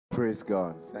Praise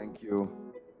God. Thank you,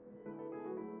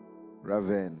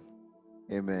 Raven.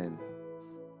 Amen.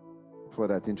 For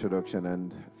that introduction,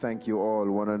 and thank you all,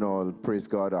 one and all. Praise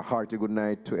God. A hearty good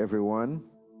night to everyone.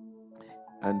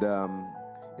 And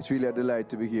it's really a delight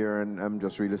to be here, and I'm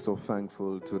just really so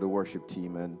thankful to the worship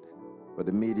team and for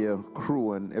the media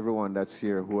crew and everyone that's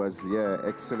here who has,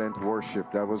 excellent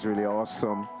worship. That was really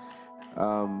awesome.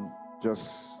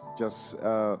 Just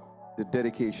the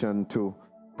dedication to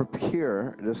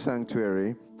prepare the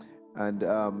sanctuary and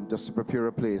just to prepare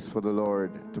a place for the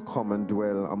Lord to come and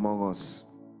dwell among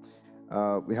us.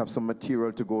 We have some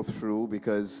material to go through,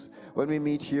 because when we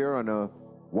meet here on a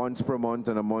once per month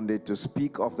on a Monday to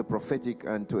speak of the prophetic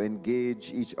and to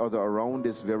engage each other around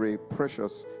this very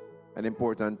precious and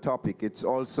important topic, it's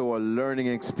also a learning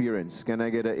experience. Can I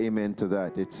get an amen to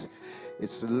that?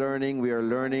 It's learning. We are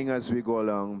learning as we go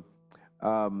along.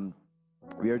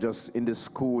 We are just in the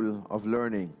school of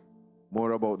learning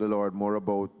more about the Lord, more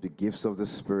about the gifts of the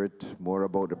Spirit, more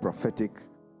about the prophetic,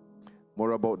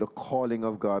 more about the calling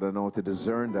of God and how to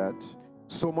discern that.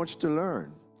 So much to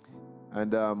learn.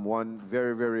 And one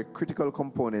very, very critical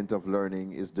component of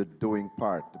learning is the doing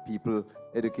part. The people,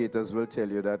 educators will tell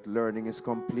you that learning is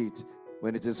complete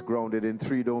when it is grounded in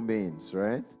 3 domains,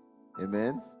 right?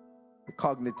 Amen? The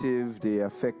cognitive, the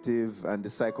affective, and the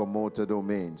psychomotor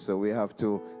domain. So we have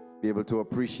to be able to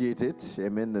appreciate it.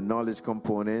 Amen? The knowledge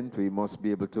component, we must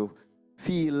be able to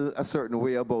feel a certain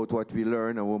way about what we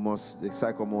learn, and we must, the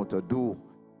psychomotor, do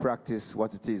practice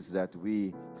what it is that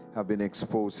we have been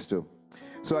exposed to.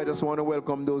 So I just want to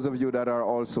welcome those of you that are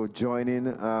also joining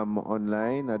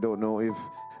online. I don't know if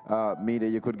media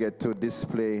you could get to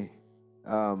display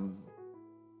the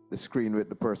screen with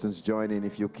the persons joining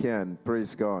if you can.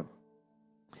 Praise God.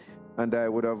 And I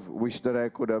would have wished that I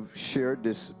could have shared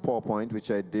this PowerPoint, which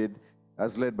I did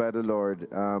as led by the Lord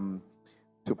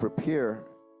to prepare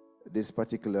this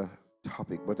particular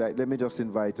topic. But let me just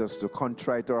invite us to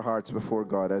contrite our hearts before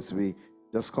God as we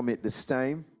just commit this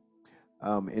time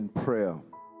in prayer.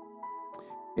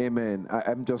 Amen.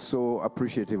 I'm just so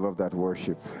appreciative of that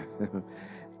worship.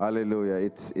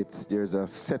 Hallelujah. There's a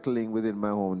settling within my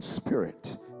own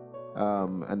spirit.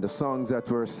 And the songs that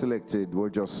were selected were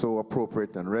just so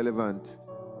appropriate and relevant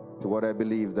to what I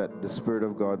believe that the Spirit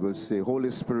of God will say. Holy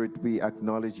Spirit, we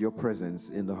acknowledge your presence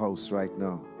in the house right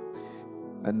now.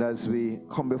 And as we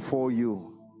come before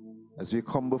you, as we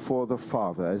come before the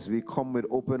Father, as we come with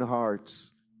open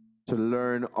hearts to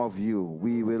learn of you,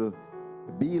 we will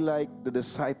be like the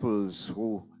disciples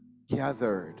who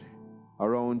gathered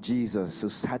around Jesus, who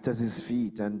sat at his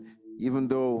feet. And even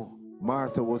though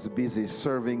Martha was busy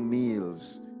serving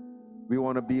meals, we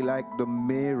want to be like the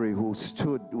Mary who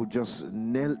stood, who just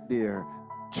knelt there,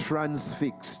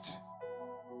 transfixed,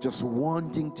 just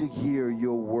wanting to hear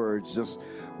your words, just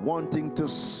wanting to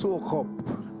soak up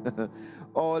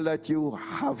all that you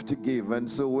have to give. And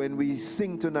so when we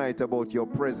sing tonight about your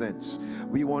presence,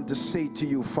 we want to say to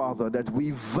you, Father, that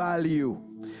we value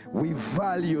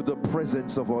the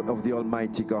presence of the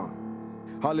Almighty God.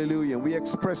 Hallelujah. We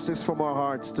express this from our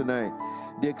hearts tonight,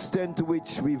 the extent to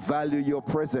which we value your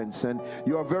presence, and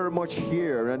you are very much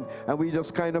here, and we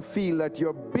just kind of feel that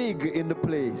you're big in the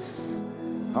place.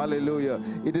 Hallelujah.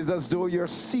 It is as though you're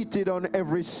seated on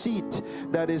every seat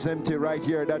that is empty right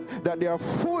here, that they are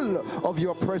full of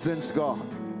your presence, God.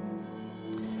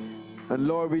 And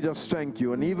Lord, we just thank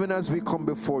you. And even as we come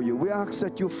before you, we ask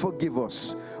that you forgive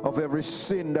us of every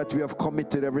sin that we have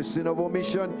committed, every sin of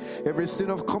omission, every sin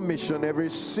of commission, every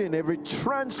sin, every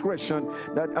transgression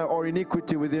or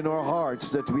iniquity within our hearts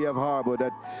that we have harbored,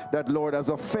 that Lord has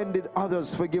offended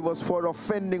others. Forgive us for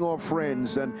offending our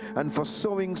friends and for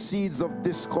sowing seeds of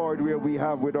discord where we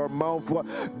have with our mouth.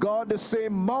 God, the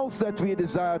same mouth that we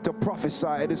desire to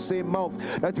prophesy, the same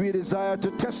mouth that we desire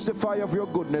to testify of your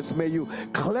goodness, may you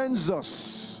cleanse us.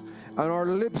 And our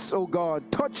lips, oh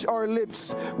God, touch our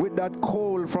lips with that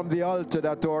coal from the altar,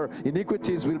 that our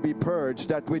iniquities will be purged,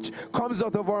 that which comes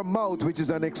out of our mouth, which is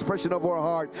an expression of our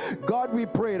heart. God, we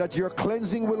pray that your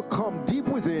cleansing will come deep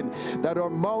within, that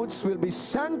our mouths will be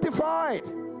sanctified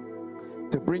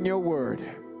to bring your word,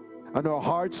 and our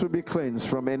hearts will be cleansed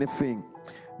from anything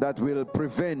that will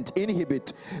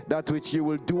inhibit that which you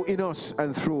will do in us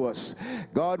and through us.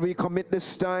 God, we commit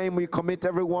this time, we commit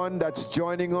everyone that's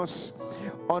joining us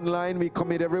online, we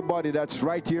commit everybody that's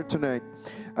right here tonight,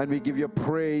 and we give you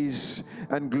praise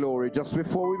and glory. Just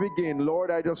before we begin, Lord,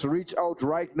 I just reach out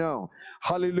right now,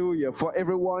 hallelujah, for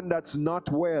everyone that's not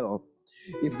well.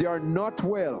 If they are not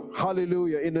well,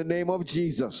 hallelujah, in the name of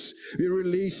Jesus, we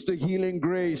release the healing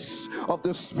grace of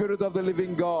the Spirit of the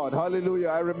living God. Hallelujah.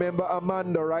 I remember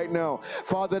Amanda right now.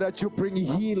 Father, that you bring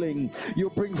healing, you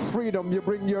bring freedom, you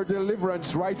bring your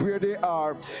deliverance right where they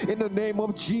are. In the name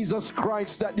of Jesus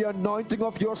Christ, that the anointing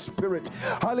of your Spirit,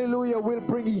 hallelujah, will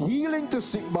bring healing to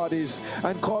sick bodies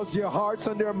and cause their hearts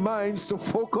and their minds to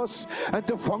focus and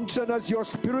to function as your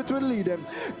Spirit will lead them.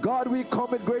 God, we come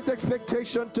with great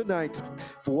expectation tonight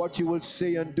for what you will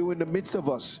say and do in the midst of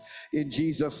us. In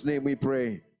Jesus' name we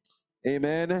pray.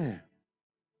 Amen.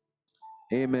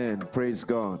 Amen. Praise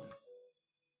God.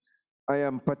 I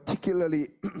am particularly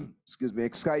excuse me,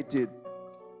 excited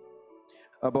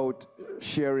about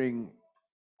sharing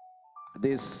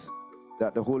this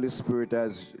that the Holy Spirit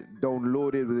has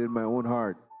downloaded within my own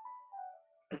heart.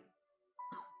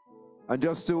 And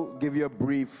just to give you a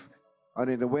brief on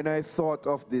it, when I thought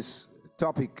of this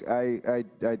topic, I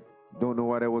don't know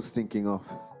what I was thinking of.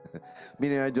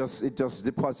 Meaning it just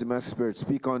deposited in my spirit.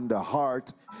 Speak on the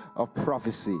heart of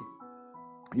prophecy.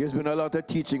 There's been a lot of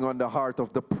teaching on the heart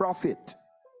of the prophet.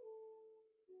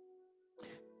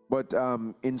 But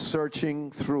in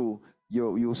searching through,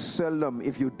 you seldom,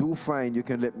 if you do find, you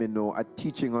can let me know, a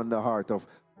teaching on the heart of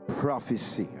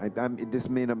prophecy. This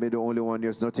may not be the only one.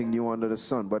 There's nothing new under the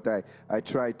sun, but I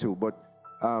try to. But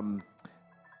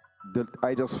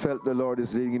I just felt the Lord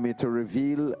is leading me to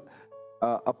reveal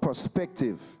a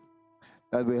perspective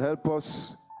that will help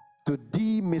us to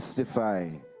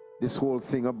demystify this whole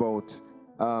thing about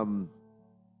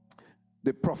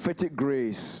the prophetic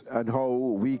grace and how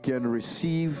we can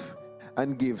receive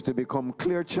and give to become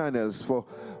clear channels for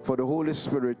the Holy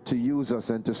Spirit to use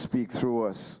us and to speak through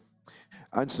us.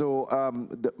 And so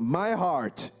my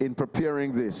heart in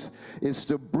preparing this is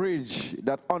to bridge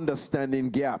that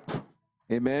understanding gap,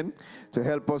 amen, to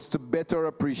help us to better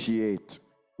appreciate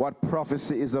what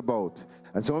prophecy is about.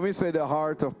 And so when we say the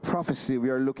heart of prophecy, we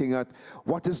are looking at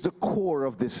what is the core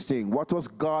of this thing, what was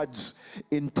God's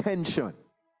intention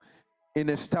in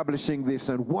establishing this,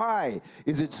 and why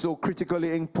is it so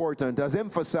critically important, as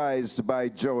emphasized by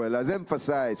Joel, as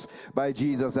emphasized by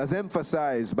Jesus, as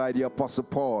emphasized by the Apostle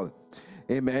Paul,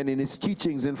 amen, in his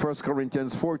teachings in 1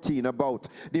 Corinthians 14 about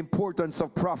the importance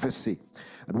of prophecy,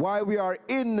 and why we are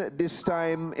in this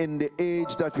time, in the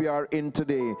age that we are in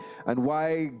today, and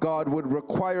why God would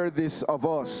require this of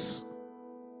us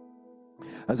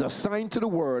as a sign to the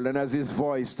world and as his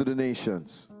voice to the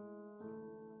nations.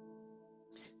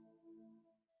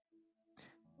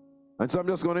 And so I'm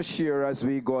just going to share as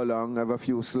we go along. I have a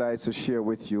few slides to share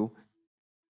with you.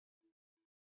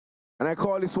 And I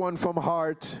call this one from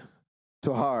heart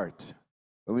to heart.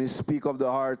 When we speak of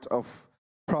the heart of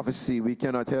prophecy, we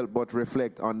cannot help but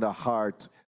reflect on the heart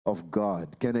of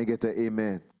God. Can I get an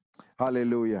amen?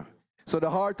 Hallelujah. So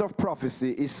the heart of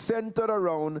prophecy is centered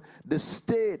around the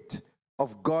state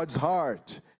of God's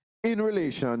heart in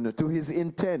relation to his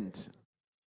intent.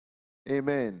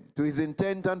 Amen. To his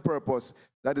intent and purpose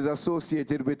that is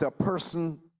associated with a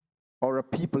person or a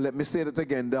people. Let me say that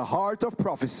again. The heart of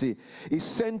prophecy is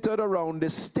centered around the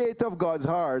state of God's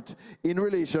heart in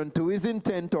relation to his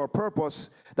intent or purpose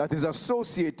that is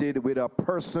associated with a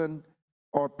person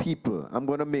or people. I'm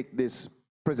going to make this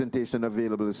presentation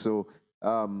available, so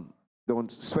don't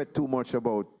sweat too much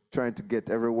about trying to get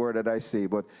every word that I say,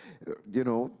 but you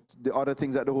know, the other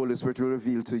things that the Holy Spirit will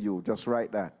reveal to you, just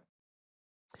write that.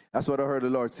 That's what I heard the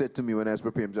Lord said to me when I was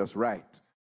preparing, just write.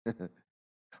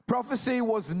 Prophecy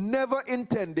was never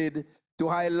intended to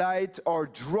highlight or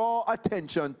draw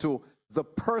attention to the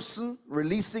person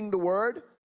releasing the word,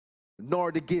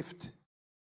 nor the gift.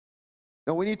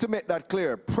 Now we need to make that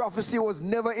clear. Prophecy was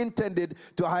never intended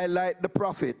to highlight the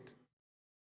prophet,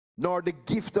 nor the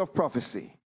gift of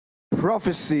prophecy.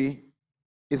 Prophecy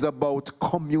is about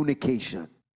communication.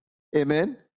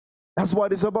 Amen? That's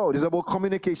what it's about. It's about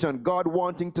communication. God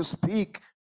wanting to speak.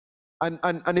 And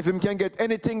if he can get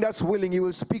anything that's willing, he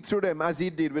will speak through them as he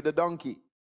did with the donkey.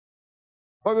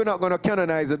 But we're not going to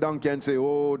canonize the donkey and say,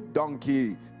 oh,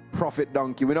 donkey, prophet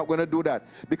donkey. We're not going to do that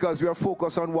because we are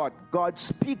focused on what? God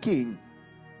speaking,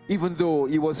 even though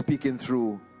he was speaking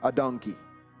through a donkey.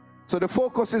 So the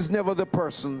focus is never the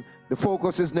person. The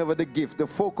focus is never the gift. The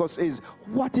focus is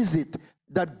what is it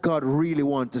that God really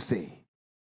wants to say.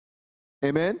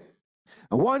 Amen?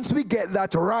 And once we get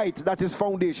that right, that is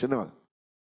foundational.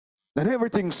 Then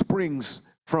everything springs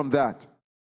from that.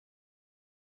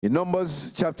 In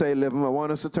Numbers chapter 11, I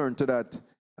want us to turn to that,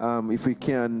 if we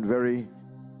can, very,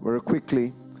 very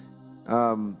quickly,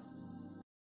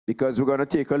 because we're going to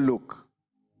take a look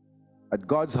at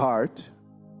God's heart,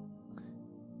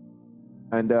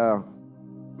 and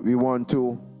we want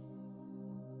to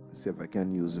Let's see if I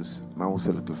can use this mouse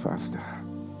a little faster.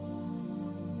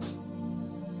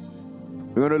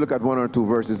 We're going to look at one or two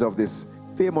verses of this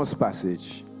famous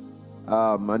passage.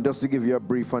 And just to give you a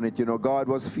brief on it, you know, God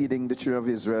was feeding the children of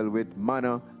Israel with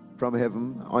manna from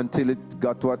heaven until it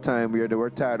got to a time where they were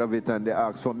tired of it and they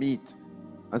asked for meat.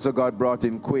 And so God brought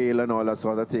in quail and all that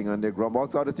sort of thing, and they grumbled. All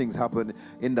sort of things happened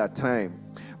in that time.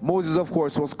 Moses, of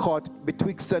course, was caught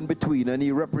betwixt and between, and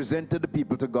he represented the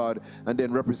people to God and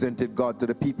then represented God to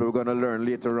the people. We're going to learn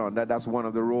later on that that's one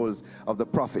of the roles of the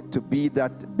prophet, to be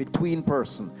that between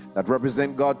person that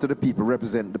represent God to the people,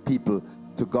 represent the people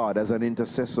to God as an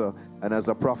intercessor and as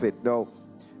a prophet. Now,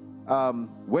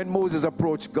 when Moses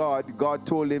approached God, God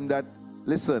told him that,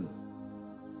 listen,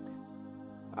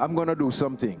 I'm going to do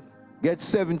something. Get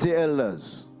 70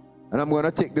 elders, and I'm going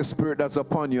to take the spirit that's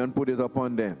upon you and put it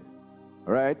upon them.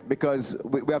 All right? Because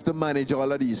we have to manage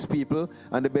all of these people,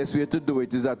 and the best way to do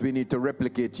it is that we need to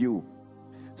replicate you.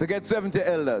 So get 70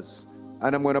 elders,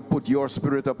 and I'm going to put your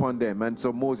spirit upon them. And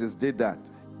so Moses did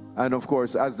that. And of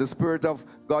course, as the spirit of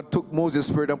God took Moses'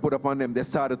 spirit and put upon them, they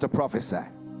started to prophesy.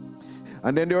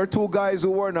 And then there were two guys who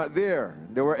were not there.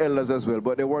 They were elders as well,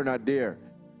 but they were not there.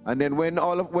 And then when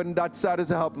that started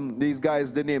to happen, these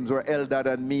guys, the names were Eldad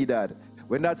and Medad.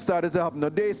 When that started to happen, now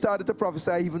they started to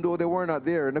prophesy even though they were not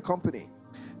there in the company.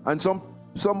 And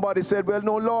somebody said, well,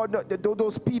 no, Lord,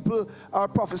 those people are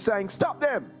prophesying. Stop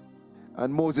them.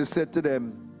 And Moses said to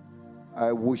them,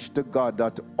 I wish to God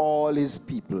that all his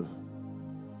people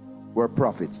were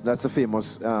prophets. That's a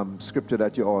famous scripture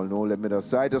that you all know.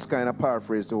 So I just kind of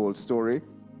paraphrase the whole story.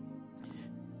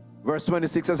 Verse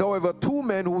 26 says, however, two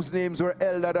men whose names were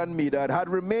Eldad and Medad had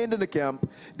remained in the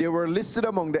camp. They were listed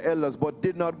among the elders, but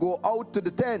did not go out to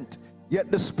the tent.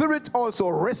 Yet the Spirit also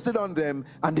rested on them,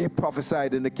 and they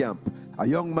prophesied in the camp. A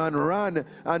young man ran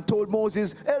and told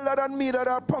Moses, Eldad and Medad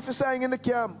are prophesying in the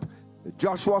camp.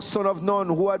 Joshua, son of Nun,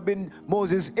 who had been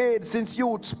Moses' aide since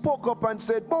youth, spoke up and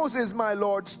said, Moses, my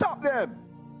Lord, stop them.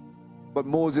 But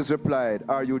Moses replied,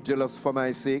 are you jealous for my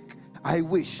sake? I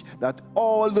wish that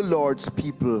all the Lord's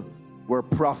people were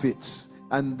prophets,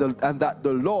 and that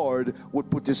the Lord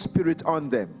would put his spirit on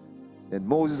them. Then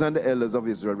Moses and the elders of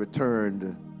Israel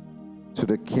returned to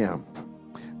the camp.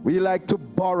 We like to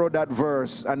borrow that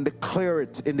verse and declare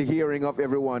it in the hearing of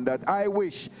everyone, that I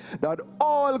wish that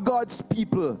all God's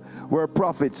people were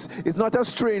prophets. It's not a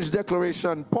strange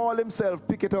declaration. Paul himself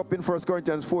picked it up in 1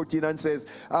 Corinthians 14 and says,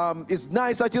 it's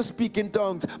nice that you speak in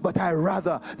tongues, but I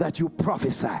rather that you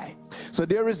prophesy. So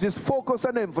there is this focus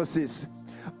and emphasis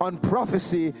on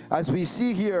prophecy, as we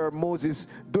see here Moses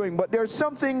doing. But there's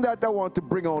something that I want to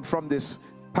bring out from this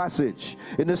passage.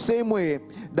 In the same way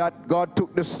that God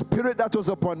took the spirit that was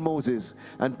upon Moses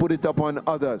and put it upon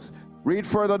others. Read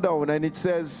further down, and it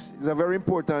says, it's a very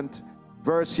important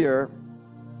verse here.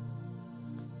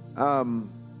 In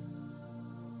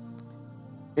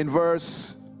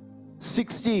verse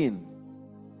 16.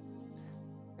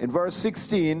 In verse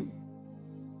 16,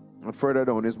 not further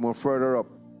down, it's more further up.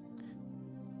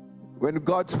 When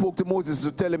God spoke to Moses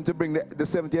to tell him to bring the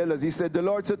 70 elders, he said, the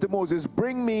Lord said to Moses,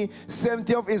 bring me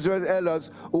 70 of Israel's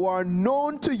elders who are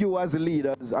known to you as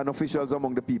leaders and officials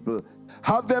among the people.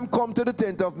 Have them come to the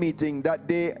tent of meeting that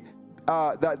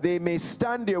they may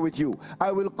stand there with you.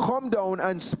 I will come down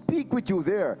and speak with you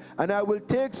there, and I will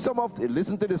take some of,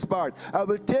 listen to this part, I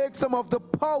will take some of the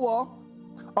power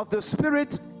of the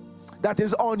Spirit that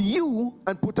is on you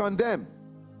and put on them.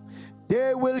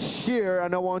 They will share,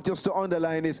 and I want us to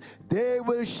underline this, they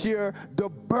will share the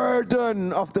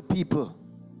burden of the people.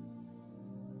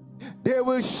 They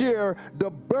will share the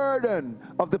burden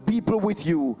of the people with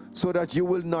you so that you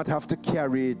will not have to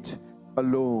carry it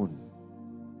alone.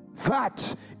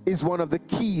 That is one of the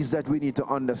keys that we need to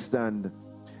understand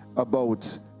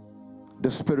about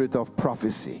the spirit of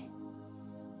prophecy.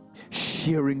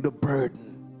 Sharing the burden.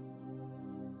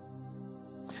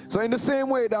 So in the same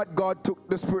way that God took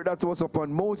the spirit that was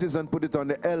upon Moses and put it on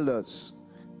the elders,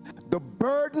 the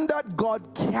burden that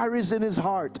God carries in his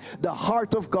heart, the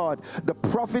heart of God, the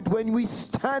prophet, when we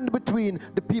stand between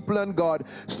the people and God,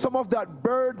 some of that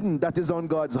burden that is on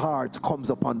God's heart comes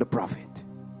upon the prophet.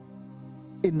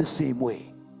 In the same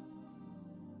way.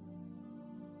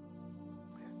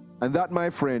 And that, my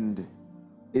friend,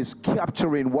 is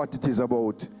capturing what it is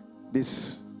about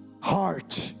this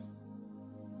heart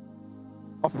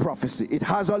of prophecy. It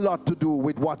has a lot to do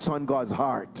with what's on God's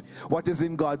heart, what is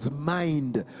in God's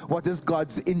mind, what is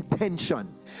God's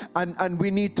intention. And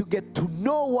we need to get to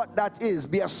know what that is,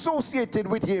 be associated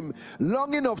with him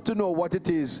long enough to know what it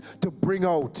is to bring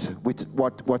out with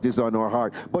what is on our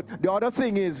heart. But the other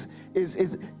thing is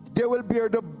they will bear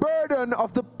the burden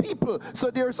of the people. So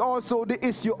there's also the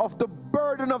issue of the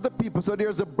burden of the people. So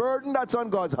there's a burden that's on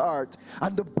God's heart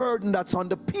and the burden that's on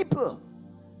the people.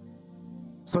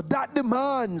 So that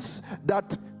demands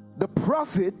that the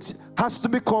prophet has to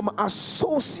become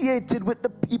associated with the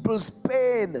people's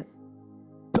pain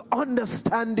to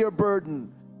understand their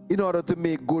burden in order to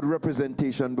make good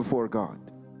representation before God.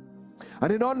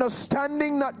 And in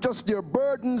understanding not just their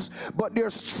burdens, but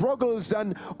their struggles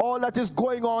and all that is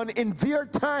going on in their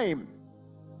time,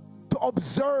 to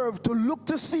observe, to look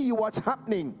to see what's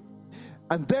happening,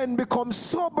 and then become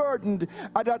so burdened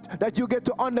that you get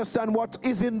to understand what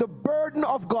is in the burden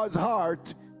of God's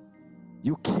heart.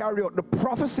 You carry out the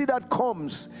prophecy that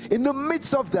comes in the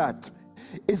midst of that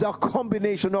is a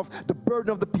combination of the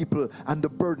burden of the people and the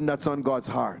burden that's on God's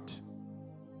heart.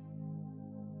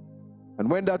 And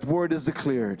when that word is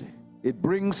declared, it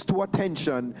brings to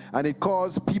attention and it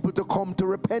causes people to come to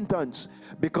repentance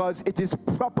because it is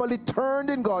properly turned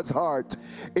in God's heart.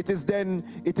 It is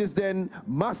then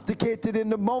masticated in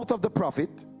the mouth of the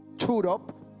prophet, chewed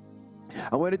up,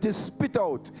 and when it is spit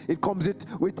out, it comes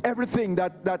with everything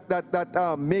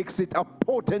that makes it a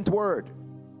potent word.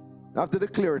 I have to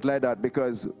declare it like that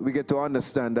because we get to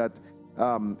understand that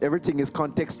everything is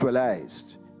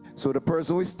contextualized. So the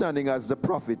person who is standing as the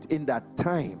prophet in that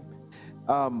time,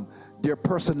 their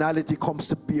personality comes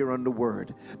to bear on the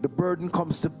word. The burden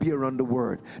comes to bear on the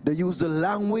word. They use the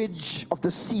language of the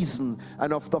season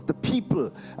and of the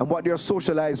people and what they are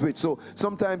socialized with. So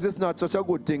sometimes it's not such a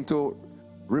good thing to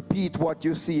repeat what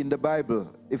you see in the Bible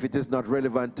if it is not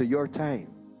relevant to your time.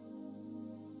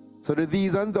 So the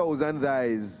these and those and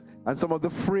thys and some of the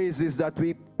phrases that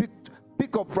we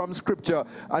pick up from scripture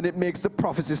and it makes the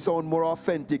prophecy sound more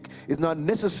authentic is not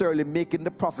necessarily making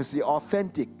the prophecy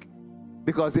authentic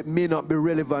because it may not be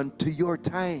relevant to your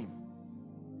time.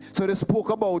 So they spoke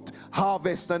about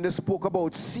harvest and they spoke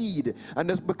about seed, and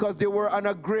that's because they were an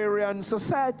agrarian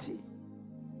society.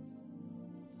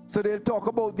 So they'll talk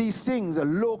about these things, a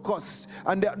locust,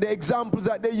 and the examples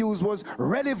that they used was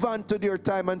relevant to their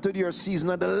time and to their season.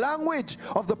 And the language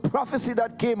of the prophecy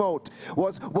that came out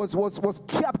was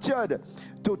captured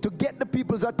to get the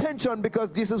people's attention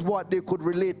because this is what they could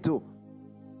relate to.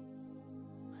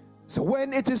 So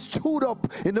when it is chewed up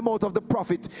in the mouth of the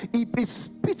prophet, he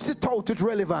spits it out with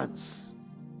relevance.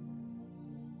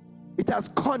 It has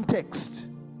context.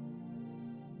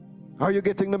 Are you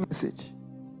getting the message?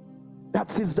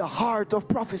 That is the heart of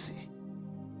prophecy.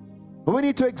 But we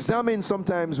need to examine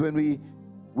sometimes when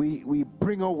we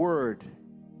bring a word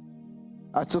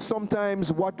as to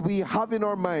sometimes what we have in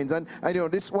our minds. And you know,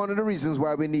 this is one of the reasons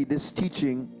why we need this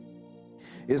teaching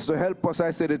is to help us, I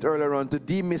said it earlier on, to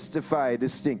demystify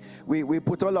this thing. We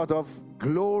put a lot of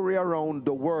glory around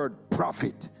the word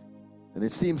prophet. And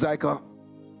it seems like a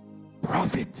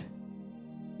prophet,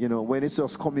 you know, when it's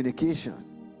just communication.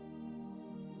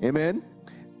 Amen?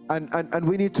 And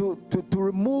we need to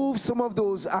remove some of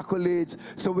those accolades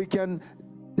so we can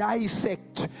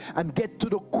dissect and get to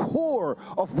the core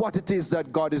of what it is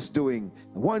that God is doing.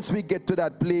 Once we get to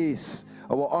that place,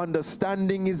 our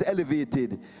understanding is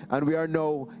elevated and we are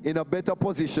now in a better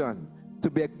position to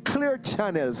be clear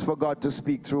channels for God to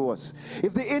speak through us.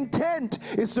 If the intent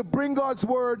is to bring God's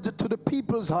word to the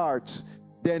people's hearts,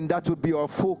 then that would be our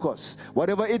focus.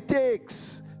 Whatever it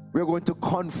takes, we're going to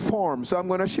conform. So I'm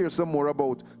going to share some more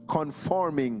about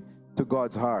conforming to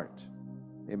God's heart.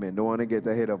 Amen. Don't want to get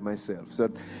ahead of myself.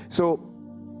 So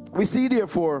we see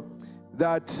therefore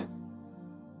that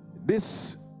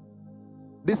this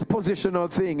positional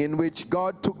thing in which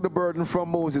God took the burden from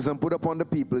Moses and put upon the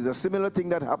people is a similar thing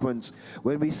that happens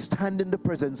when we stand in the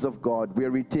presence of God,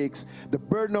 where he takes the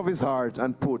burden of his heart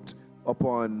and put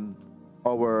upon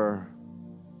our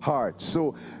hearts.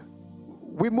 So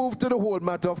we move to the whole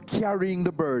matter of carrying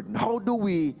the burden. How do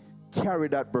we carry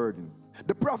that burden?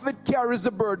 The prophet carries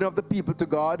the burden of the people to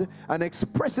God and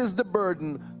expresses the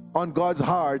burden on God's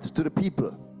heart to the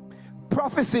people.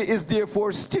 Prophecy is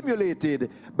therefore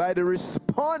stimulated by the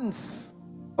response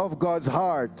of God's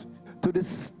heart to the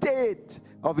state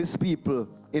of his people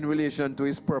in relation to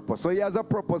his purpose. So he has a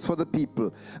purpose for the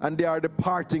people and they are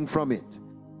departing from it.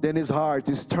 Then his heart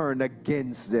is turned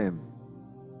against them.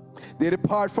 They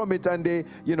depart from it and they,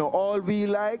 you know, all we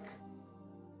like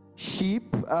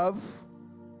sheep have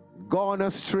gone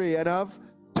astray and have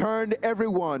turned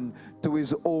everyone to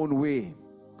his own way.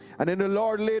 And then the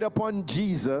Lord laid upon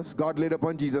Jesus, God laid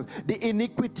upon Jesus, the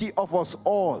iniquity of us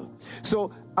all.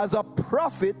 So as a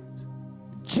prophet,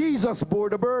 Jesus bore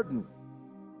the burden.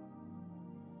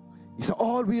 He said,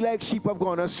 all we like sheep have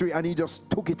gone astray, and he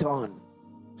just took it on.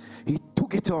 He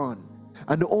took it on.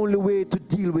 And the only way to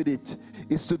deal with it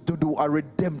is to do a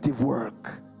redemptive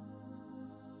work.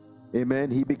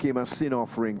 Amen. He became a sin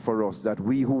offering for us, that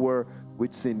we who were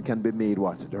with sin can be made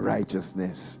what? The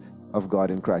righteousness of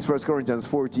God in Christ. 1 Corinthians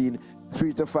 14,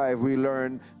 3-5, we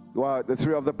learn the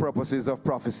three of the purposes of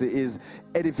prophecy is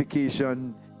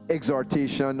edification,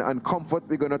 exhortation, and comfort.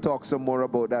 We're going to talk some more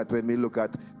about that when we look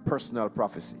at personal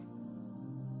prophecy.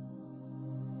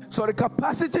 So the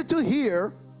capacity to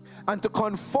hear and to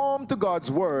conform to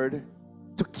God's word,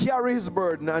 to carry his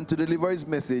burden and to deliver his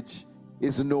message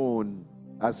is known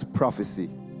as prophecy.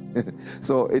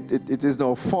 So it is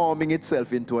now forming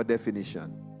itself into a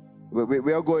definition.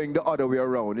 We are going the other way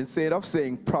around. Instead of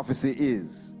saying prophecy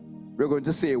is, we're going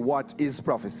to say what is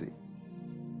prophecy.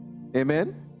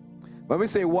 Amen? When we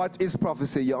say what is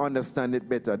prophecy, you understand it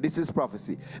better. This is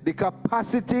prophecy. The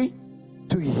capacity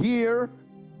to hear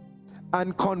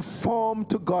and conform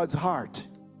to God's heart,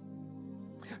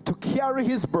 to carry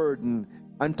his burden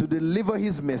and to deliver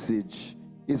his message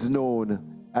is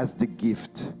known as the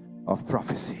gift of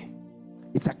prophecy.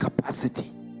 It's a capacity.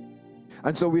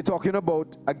 And so we're talking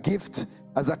about a gift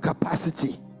as a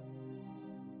capacity.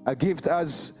 A gift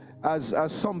as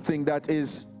something that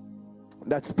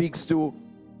speaks to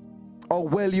how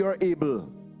well you're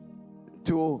able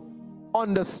to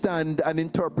understand and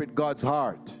interpret God's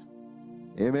heart.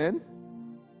 Amen?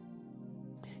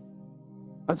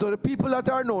 And so the people that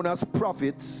are known as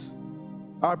prophets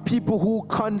are people who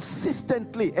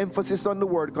consistently, emphasis on the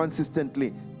word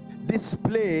consistently,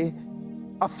 display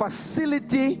a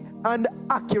facility and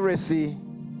accuracy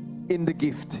in the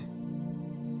gift.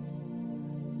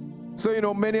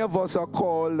 So, many of us are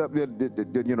called,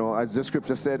 as the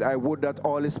scripture said, I would that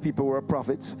all his people were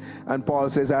prophets. And Paul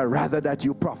says, I rather that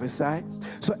you prophesy.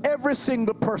 So every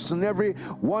single person, every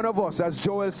one of us, as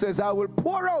Joel says, I will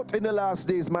pour out in the last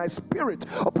days my spirit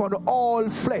upon all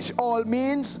flesh. All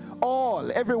means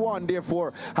all. Everyone,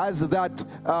 therefore, has that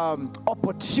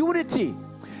opportunity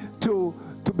to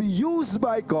be used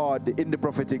by God in the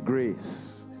prophetic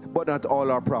grace. But not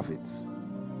all are prophets.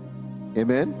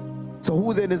 Amen? So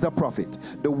who then is a prophet?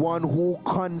 The one who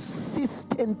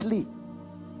consistently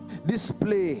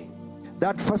display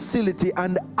that facility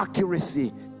and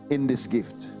accuracy in this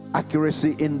gift.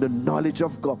 Accuracy in the knowledge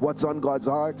of God, what's on God's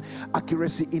heart.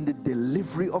 Accuracy in the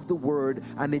delivery of the word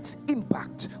and its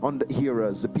impact on the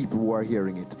hearers, the people who are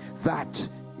hearing it. That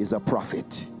is a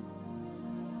prophet.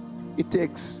 It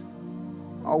takes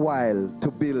a while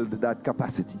to build that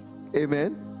capacity.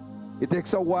 Amen? It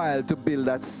takes a while to build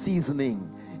that seasoning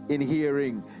in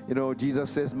hearing. Jesus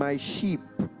says, my sheep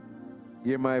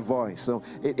hear my voice. So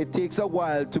it takes a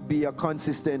while to be a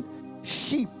consistent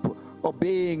sheep,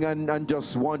 obeying and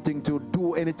just wanting to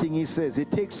do anything he says.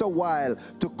 It takes a while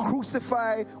to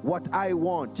crucify what I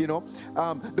want.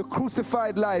 The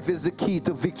crucified life is the key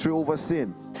to victory over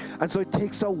sin. And so it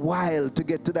takes a while to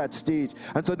get to that stage.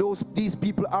 And so these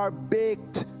people are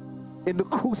baked in the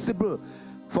crucible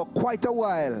for quite a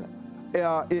while.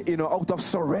 Out of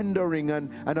surrendering and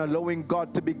allowing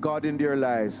God to be God in their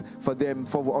lives,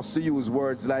 for us to use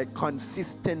words like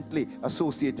consistently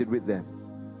associated with them.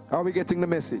 Are we getting the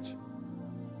message?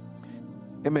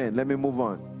 Amen. Let me move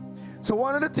on. So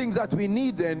one of the things that we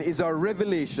need then is a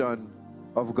revelation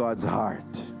of God's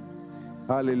heart.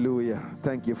 Hallelujah.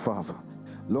 Thank you, Father.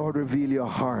 Lord, reveal your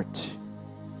heart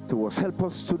to us. Help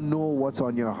us to know what's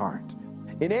on your heart.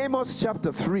 In Amos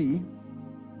chapter 3,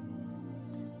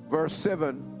 verse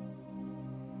 7.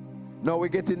 Now we're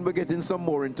getting some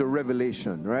more into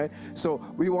revelation, right? So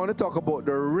we want to talk about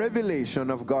the revelation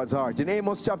of God's heart. In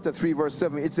Amos chapter 3, verse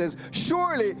 7, it says,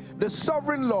 surely the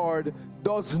sovereign Lord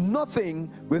does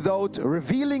nothing without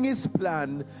revealing his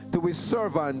plan to his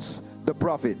servants, the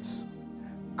prophets.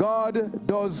 God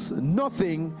does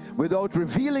nothing without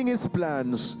revealing his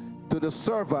plans to the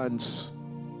servants,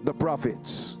 the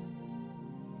prophets.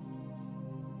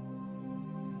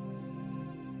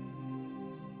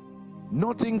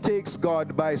 Nothing takes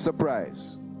God by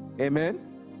surprise. Amen?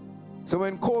 So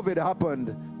when COVID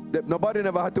happened, nobody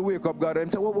never had to wake up God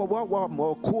and say, what,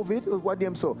 COVID? What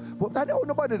them so? But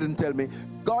nobody didn't tell me.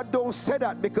 God don't say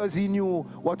that because he knew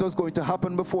what was going to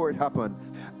happen before it happened.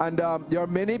 And there are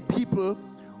many people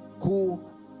who,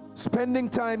 spending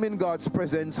time in God's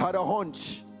presence, had a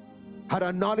hunch, had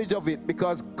a knowledge of it,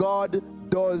 because God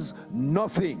does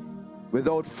nothing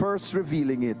without first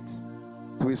revealing it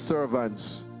to his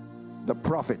servants, the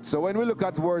prophet. So when we look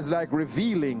at words like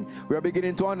revealing, we are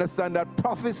beginning to understand that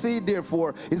prophecy,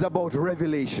 therefore, is about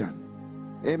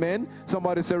revelation. Amen?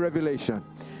 Somebody say revelation.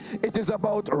 It is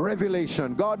about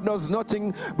revelation. God does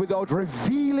nothing without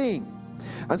revealing.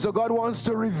 And so God wants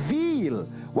to reveal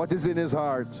what is in his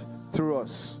heart through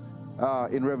us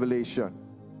in revelation.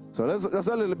 So that's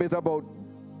a little bit about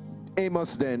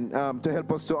Amos then, to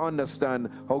help us to understand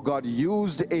how God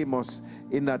used Amos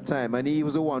in that time. And he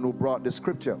was the one who brought the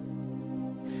scripture.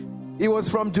 He was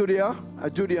from Judea, a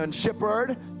Judean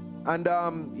shepherd, and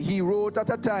he wrote at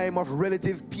a time of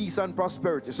relative peace and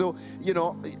prosperity. So, you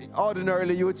know,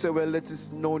 ordinarily you would say, well, there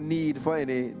is no need for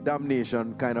any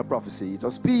damnation kind of prophecy. It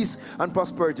was peace and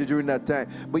prosperity during that time.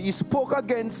 But he spoke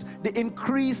against the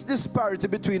increased disparity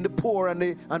between the poor and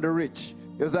the rich.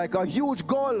 It was like a huge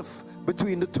gulf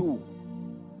between the two.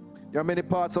 There are many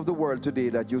parts of the world today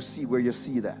that you see where you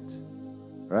see that,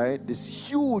 right? This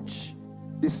huge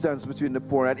distance between the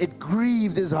poor, and it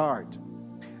grieved his heart.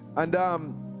 And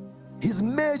his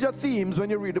major themes, when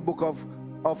you read the book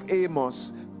of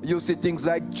Amos, you see things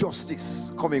like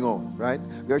justice coming on, right?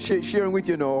 We are sharing with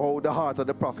you now how the heart of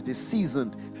the prophet is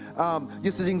seasoned.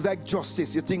 You see things like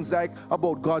justice, you see things like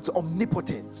about God's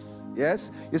omnipotence,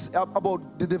 yes? It's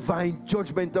about the divine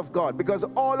judgment of God, because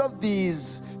all of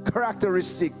these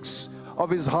characteristics of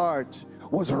his heart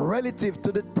was relative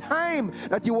to the time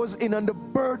that he was in and the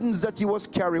burdens that he was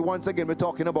carrying. Once again, we're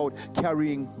talking about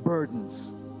carrying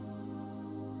burdens.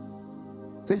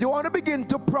 So if you want to begin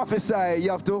to prophesy,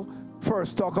 you have to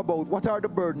first talk about what are the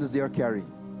burdens they are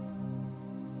carrying.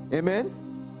 Amen?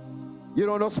 You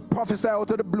don't just prophesy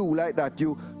out of the blue like that.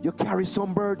 You carry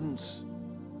some burdens.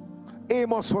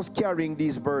 Amos was carrying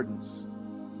these burdens,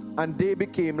 and they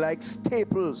became like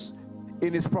staples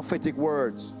in his prophetic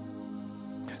words.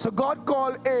 So God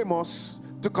called Amos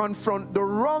to confront the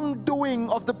wrongdoing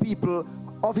of the people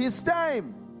of his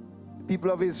time, the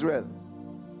people of Israel.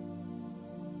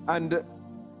 And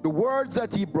the words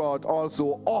that he brought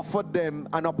also offered them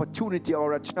an opportunity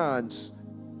or a chance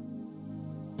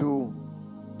to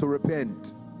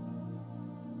repent.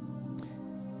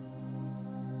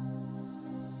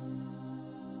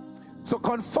 So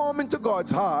conforming to God's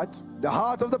heart, the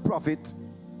heart of the prophet,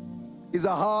 is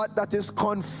a heart that is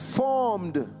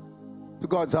conformed to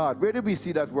God's heart. Where did we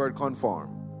see that word conform?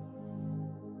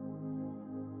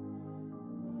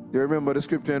 Do you remember the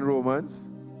scripture in Romans?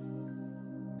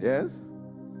 Yes?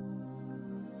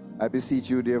 I beseech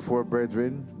you, therefore,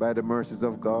 brethren, by the mercies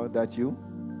of God, that you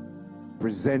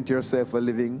present yourself a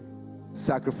living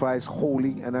sacrifice,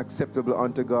 holy and acceptable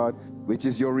unto God, which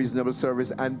is your reasonable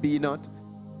service, and be not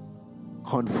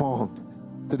conformed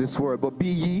to this world, but be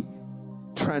ye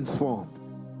transformed.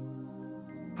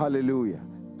 Hallelujah.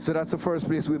 So that's the first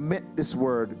place we met this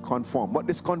word conform. But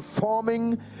this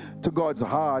conforming to God's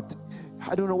heart,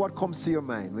 I don't know what comes to your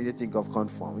mind when you think of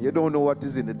conform. You don't know what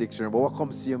is in the dictionary, but what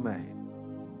comes to your mind?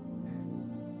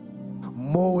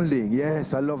 Molding.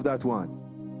 Yes, I love that one.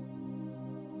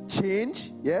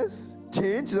 Change. Yes,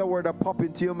 change is a word that pops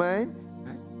into your mind.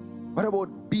 What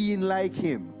about being like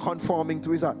him? Conforming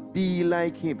to his heart. Be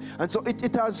like him. And so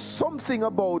it has something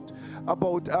about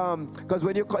because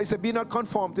when you say be not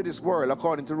conformed to this world,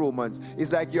 according to Romans,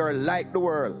 it's like you're like the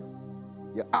world.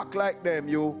 You act like them,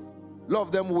 you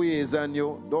love them ways, and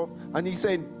you don't. And he's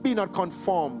saying, be not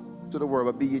conformed to the world,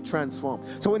 but be ye transformed.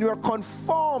 So when we are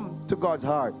conformed to God's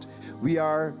heart, we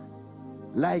are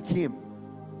like him.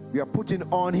 We are putting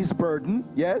on his burden,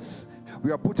 yes.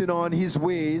 We are putting on his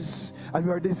ways, and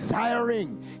we are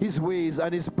desiring his ways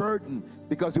and his burden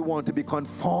because we want to be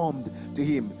conformed to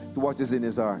him, to what is in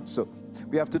his heart. So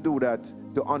we have to do that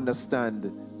to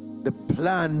understand the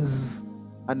plans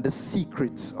and the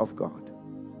secrets of God.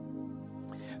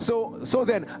 So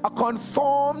then, a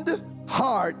conformed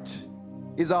heart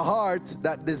is a heart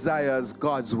that desires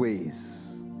God's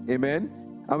ways. Amen?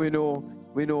 And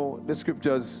we know the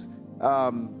scriptures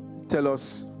tell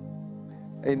us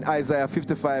in Isaiah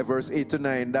 55 verse 8 to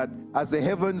 9 that as the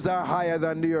heavens are higher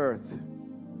than the earth,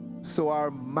 so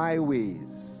are my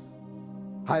ways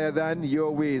higher than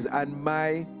your ways, and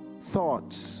my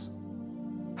thoughts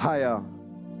higher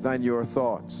than your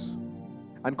thoughts.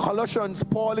 And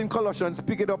Paul in Colossians,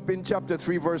 pick it up in chapter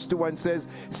 3 verse 2 and says,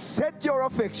 set your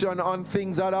affection on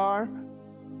things that are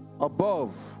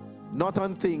above, not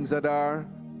on things that are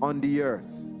on the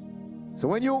earth. So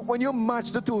when you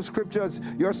match the two scriptures,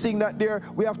 you're seeing that there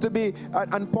we have to be,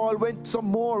 and Paul went some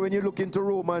more when you look into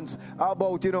Romans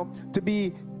about, to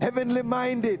be heavenly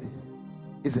minded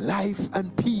is life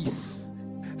and peace.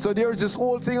 So there's this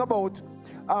whole thing about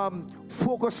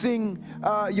focusing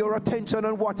your attention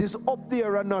on what is up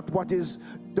there and not what is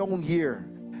down here.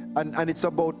 And it's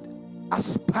about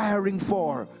aspiring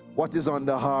for what is on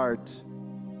the heart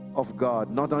of God,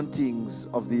 not on things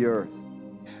of the earth.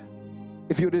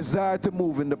 If you desire to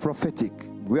move in the prophetic,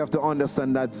 we have to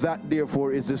understand that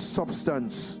therefore is the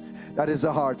substance that is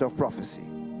the heart of prophecy.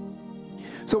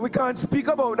 So we can't speak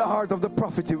about the heart of the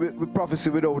prophecy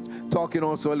without talking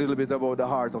also a little bit about the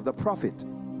heart of the prophet.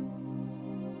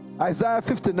 Isaiah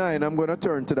 59, I'm going to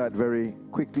turn to that very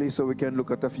quickly so we can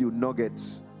look at a few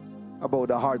nuggets about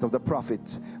the heart of the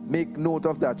prophet. Make note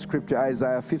of that scripture,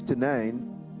 Isaiah 59.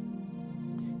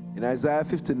 In Isaiah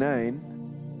 59,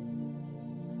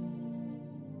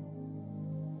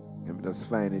 let me just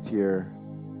find it here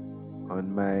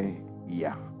on my,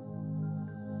 yeah.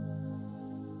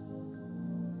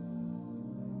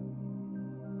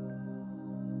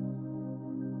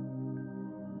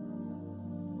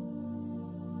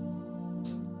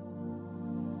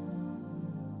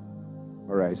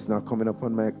 All right, it's not coming up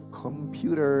on my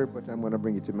computer, but I'm going to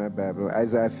bring it to my Bible.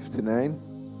 Isaiah 59.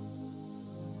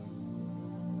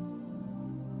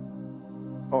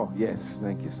 Oh, yes,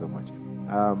 thank you so much.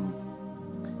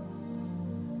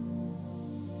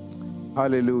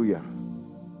 Hallelujah.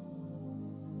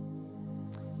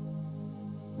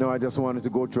 No, I just wanted to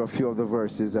go through a few of the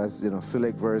verses, as you know,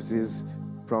 select verses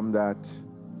from that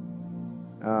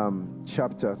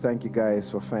chapter. Thank you guys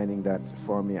for finding that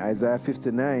for me. Isaiah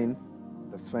 59.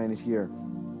 Let's find it here.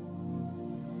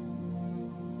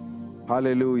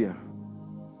 Hallelujah.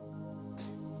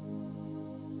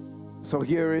 So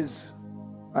here is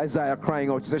Isaiah crying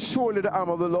out. He says, surely the arm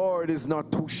of the Lord is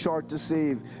not too short to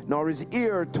save, nor his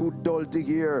ear too dull to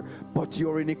hear. But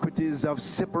your iniquities have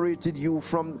separated you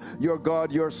from your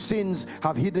God. Your sins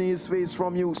have hidden his face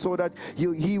from you, so that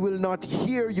he will not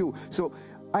hear you. So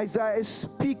Isaiah is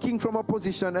speaking from a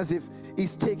position as if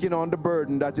he's taking on the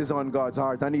burden that is on God's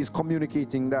heart, and he's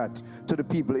communicating that to the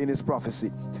people in his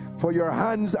prophecy. For your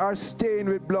hands are stained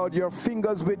with blood, your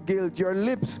fingers with guilt, your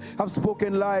lips have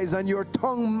spoken lies, and your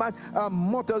tongue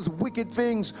mutters wicked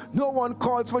things. No one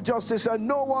calls for justice, and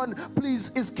no one pleads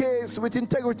his case with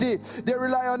integrity. They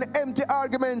rely on empty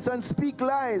arguments and speak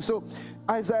lies. So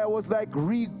Isaiah was like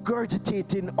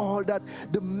regurgitating all that,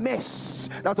 the mess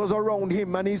that was around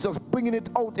him, and he's just bringing it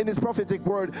out in his prophetic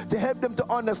word to help them to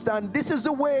understand this is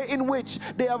the way in which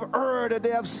they have erred, and they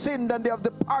have sinned, and they have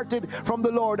departed from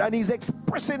the Lord. And he's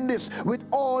expressing this with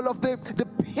all of the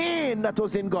pain that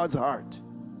was in God's heart.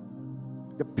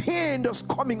 The pain just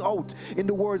coming out in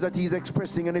the words that he's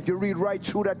expressing. And if you read right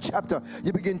through that chapter,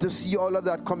 you begin to see all of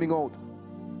that coming out.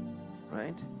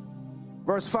 Right?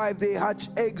 Verse 5, they hatch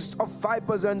eggs of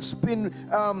vipers and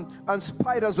and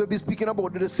spiders. Will be speaking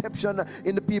about the deception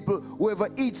in the people. Whoever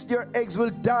eats their eggs will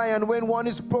die, and when one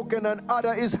is broken,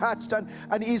 another is hatched.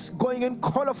 And he's going in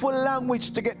colorful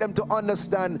language to get them to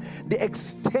understand the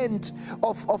extent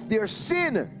of their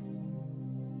sin.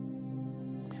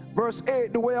 Verse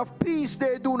 8, the way of peace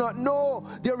they do not know.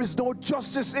 There is no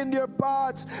justice in their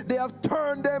paths. They have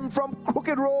turned them from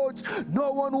crooked roads.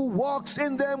 No one who walks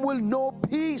in them will know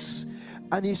peace.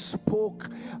 And he spoke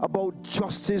about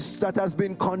justice that has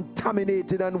been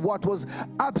contaminated, and what was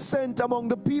absent among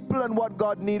the people, and what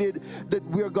God needed, that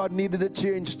where God needed a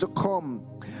change to come.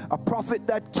 A prophet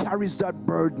that carries that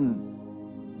burden.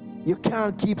 You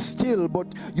can't keep still, but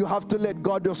you have to let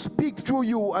God just speak through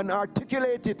you and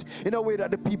articulate it in a way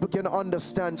that the people can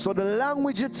understand. So the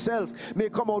language itself may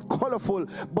come out colorful,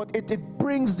 but it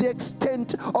brings the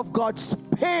extent of God's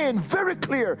pain very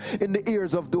clear in the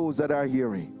ears of those that are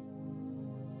hearing.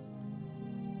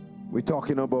 We're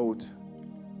talking about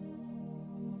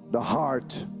the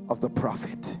heart of the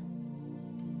prophet.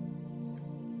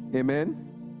 Amen.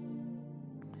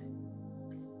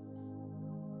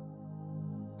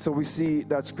 So we see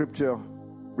that scripture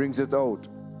brings it out.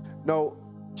 Now,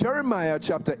 Jeremiah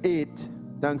chapter 8,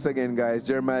 thanks again guys,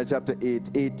 Jeremiah chapter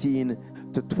 8,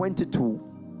 18 to 22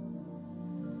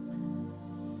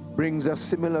 brings a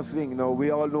similar thing. Now,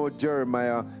 we all know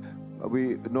Jeremiah,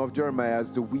 we know of Jeremiah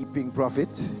as the weeping prophet.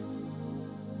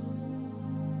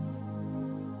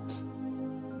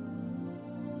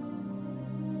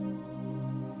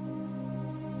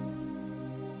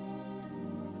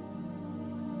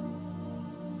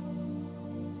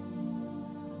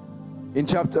 In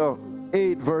chapter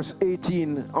 8, verse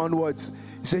 18 onwards,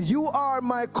 he says, you are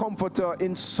my comforter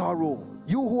in sorrow.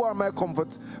 You who are my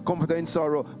comforter in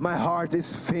sorrow, my heart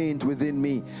is faint within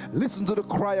me. Listen to the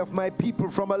cry of my people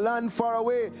from a land far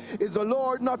away. Is the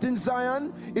Lord not in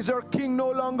Zion? Is our king no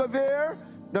longer there?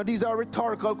 Now these are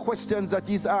rhetorical questions that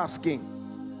he's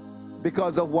asking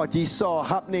because of what he saw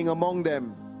happening among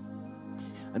them.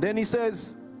 And then he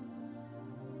says,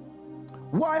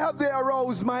 why have they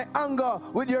aroused my anger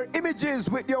with your images,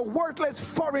 with your worthless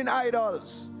foreign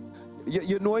idols?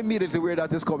 You know immediately where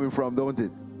that is coming from, don't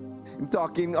it? I'm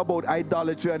talking about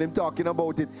idolatry, and I'm talking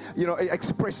about it, you know,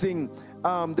 expressing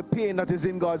the pain that is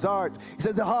in God's heart. He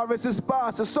says the harvest is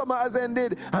past, the summer has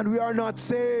ended, and we are not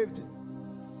saved.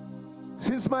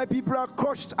 Since my people are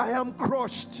crushed, I am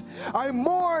crushed. I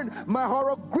mourn, my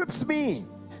horror grips me.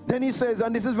 Then he says,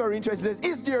 and this is very interesting, he says,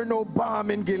 is there no balm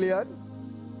in Gilead?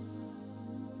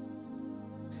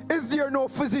 Is there no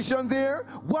physician there?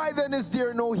 Why then is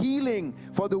there no healing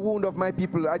for the wound of my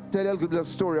people? I tell you a little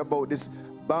story about this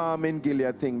balm in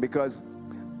Gilead thing, because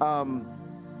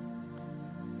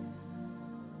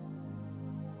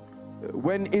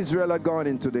when Israel had gone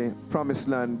into the promised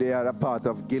land, they had a part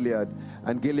of Gilead,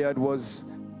 and Gilead was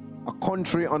a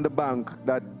country on the bank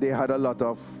that they had a lot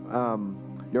of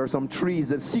there were some trees.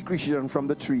 The secretion from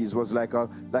the trees was like a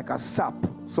sap,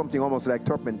 something almost like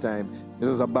turpentine. It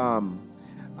was a balm.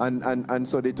 And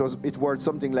so it worth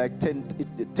something like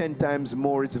 10 times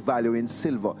more its value in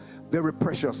silver. Very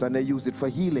precious, and they used it for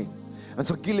healing. And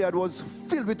so Gilead was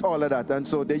filled with all of that, and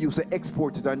so they used to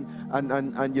export it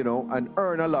and you know, and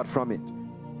earn a lot from it.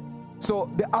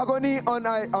 So the agony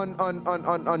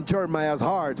on Jeremiah's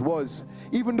heart was,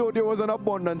 even though there was an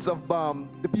abundance of balm,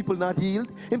 the people not healed.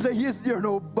 Him say, "Here's there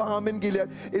no balm in Gilead."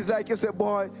 It's like you say,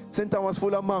 "Boy, St. Thomas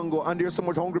full of mango, and there's so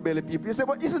much hungry belly people." You say,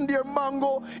 "But isn't there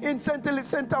mango in St.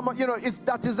 Thomas?" You know,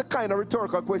 that is the kind of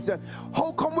rhetorical question.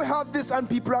 How come we have this and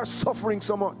people are suffering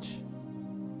so much?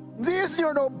 Is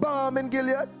there no balm in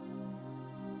Gilead?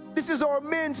 This is our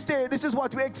mainstay. This is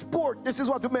what we export. This is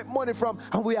what we make money from.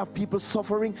 And we have people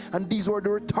suffering. And these were the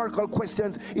rhetorical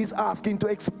questions he's asking to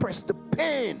express the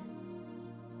pain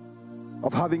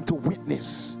of having to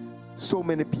witness so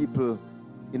many people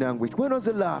in anguish. When was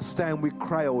the last time we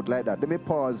cry out like that? Let me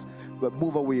pause, but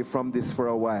move away from this for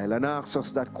a while and ask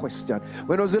us that question.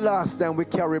 When was the last time we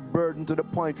carry burden to the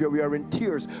point where we are in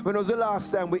tears? When was the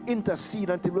last time we intercede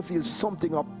until we feel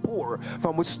something up pour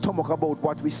from our stomach about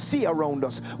what we see around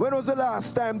us? When was the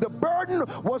last time the burden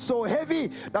was so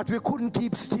heavy that we couldn't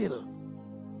keep still?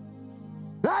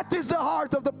 That is the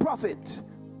heart of the prophet,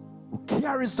 who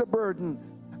carries the burden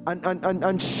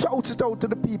and shouts it out to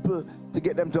the people to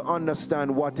get them to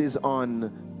understand what is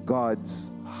on God's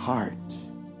heart.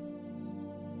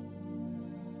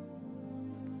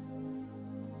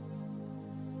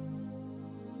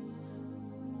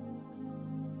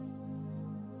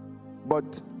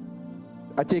 But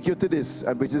I take you to this,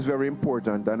 and which is very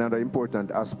important, another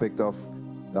important aspect of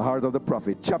the heart of the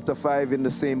prophet. Chapter 5 in the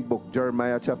same book,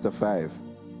 Jeremiah chapter 5.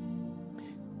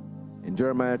 In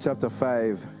Jeremiah chapter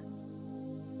 5,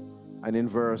 and in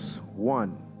verse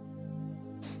 1.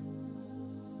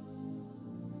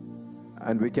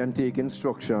 And we can take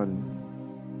instruction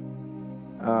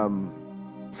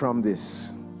from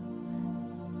this.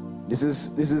 This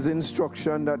is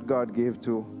instruction that God gave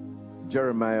to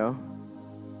Jeremiah,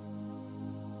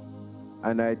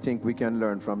 and I think we can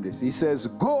learn from this. He says,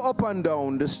 "Go up and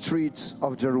down the streets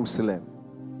of Jerusalem."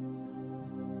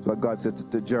 That's what God said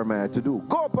to Jeremiah to do.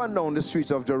 Go up and down the streets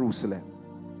of Jerusalem.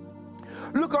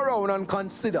 Look around and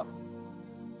consider.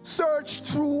 Search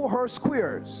through her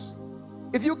squares.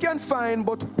 If you can find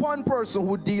but one person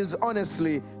who deals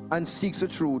honestly and seeks the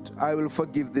truth, I will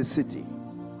forgive this city.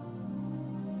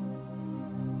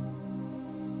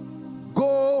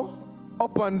 Go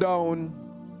up and down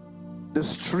the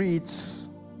streets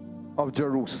of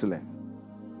Jerusalem.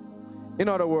 In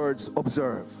other words,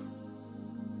 observe.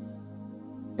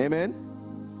 Amen?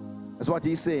 That's what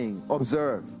he's saying.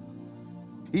 Observe.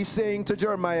 He's saying to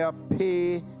Jeremiah,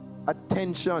 pay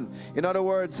attention. In other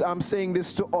words, I'm saying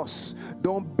this to us.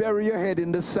 Don't bury your head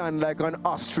in the sand like an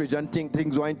ostrich and think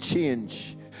things won't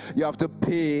change. You have to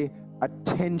pay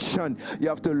attention. You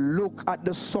have to look at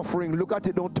the suffering. Look at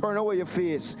it. Don't turn away your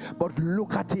face, but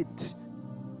look at it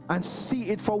and see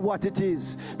it for what it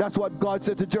is. That's what God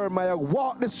said to Jeremiah.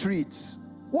 Walk the streets.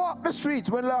 Walk the streets.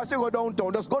 When last you go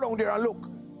downtown, just go down there and look.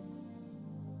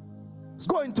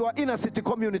 Go into an inner city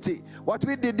community. What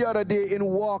we did the other day in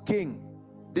walking,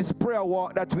 this prayer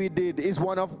walk that we did is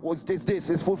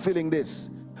is fulfilling this.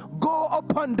 Go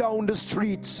up and down the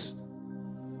streets.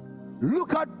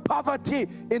 Look at poverty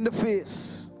in the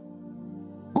face.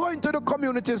 Go into the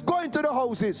communities, go into the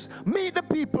houses, meet the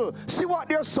people, see what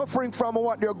they're suffering from and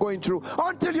what they're going through.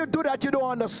 Until you do that, you don't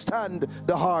understand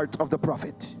the heart of the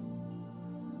prophet.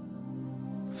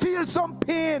 Feel some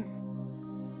pain.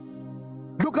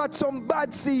 Look at some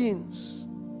bad scenes.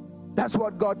 That's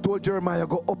what God told Jeremiah.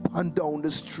 Go up and down the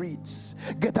streets.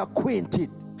 Get acquainted.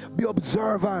 Be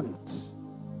observant.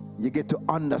 You get to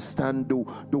understand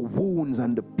the wounds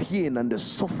and the pain and the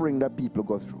suffering that people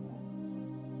go through.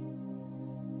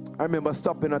 I remember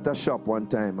stopping at a shop one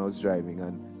time. I was driving,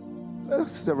 and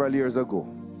several years ago.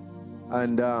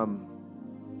 And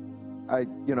I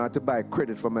had to buy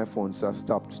credit for my phone, so I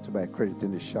stopped to buy credit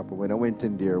in the shop. And when I went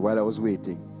in there, while I was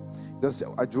waiting,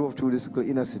 I drove through this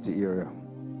inner city area.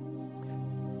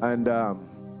 And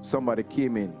somebody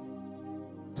came in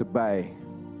to buy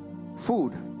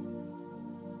food,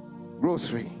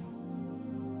 grocery,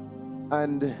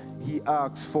 and he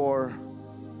asked for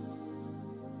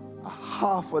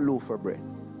half a loaf of bread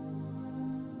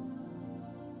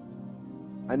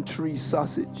and 3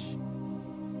 sausage.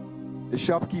 The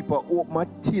shopkeeper opened a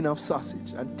tin of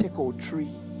sausage and take out 3.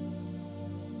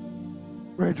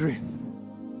 Brethren,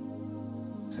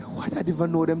 I said, what? I didn't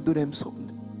even know them do them something.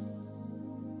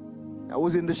 I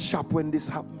was in the shop when this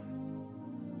happened.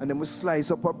 And then we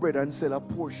slice up a bread and sell a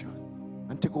portion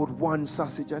and take out 1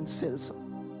 sausage and sell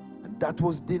some. And that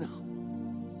was dinner.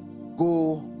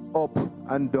 Go up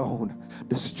and down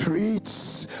the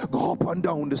streets. Go up and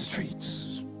down the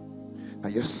streets.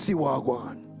 And you see what going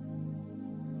on.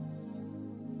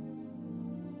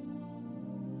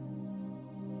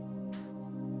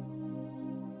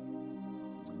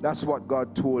 That's what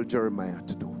God told Jeremiah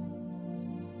to do.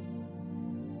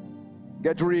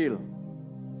 Get real.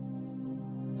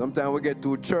 Sometimes we get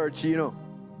too churchy, you know.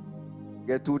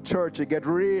 Get too churchy, get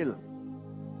real.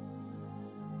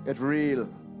 Get real.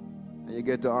 And you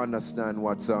get to understand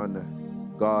what's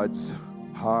on God's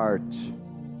heart.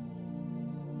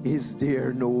 Is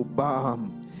there no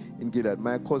balm in Gilead?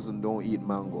 My cousin don't eat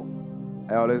mango.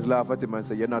 I always laugh at him and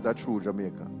say, you're not a true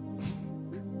Jamaican.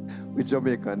 We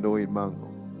Jamaican don't eat mango.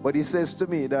 But he says to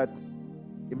me that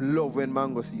he love when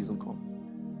mango season come.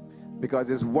 Because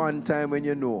there's one time when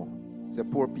you know, say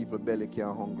poor people belly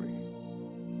can't hungry.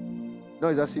 No,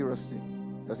 it's a serious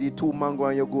thing. Just eat 2 mango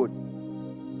and you're good.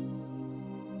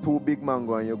 2 big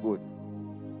mango and you're good.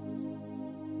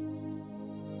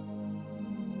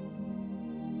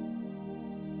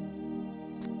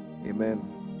 Amen.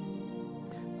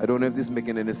 I don't know if this is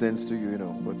making any sense to you, you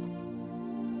know, but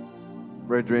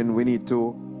brethren, we need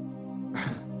to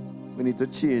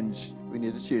change. We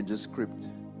need to change the script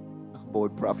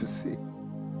about prophecy.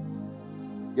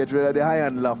 Get rid of the high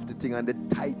and lofty thing and the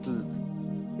titles.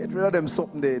 Get rid of them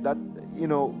something there that, you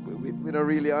know, we don't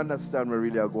really understand where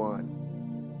really are going.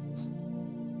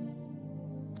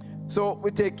 So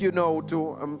we take you now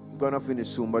to, I'm going to finish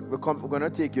soon, but we're going to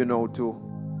take you now to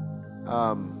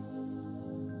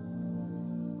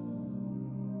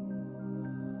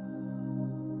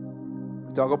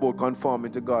we talk about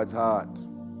conforming to God's heart.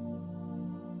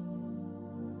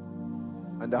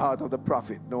 And the heart of the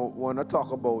prophet. Now, we want to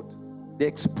talk about the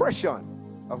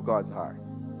expression of God's heart.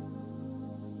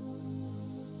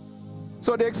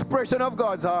 So the expression of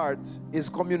God's heart is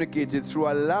communicated through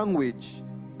a language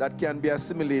that can be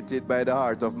assimilated by the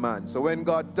heart of man. So when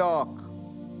God talks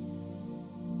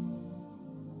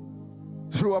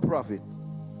through a prophet,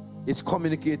 it's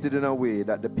communicated in a way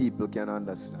that the people can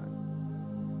understand.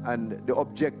 And the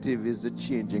objective is the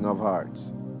changing of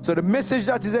hearts. So the message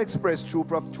that is expressed through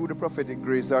the prophetic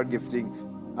grace or gifting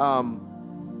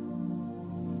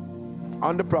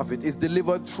on the prophet is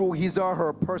delivered through his or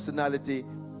her personality,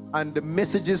 and the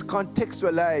message is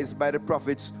contextualized by the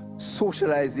prophet's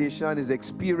socialization, his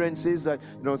experiences. And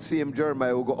you know, same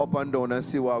Jeremiah will go up and down and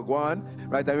see what go on,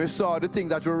 right? And we saw the thing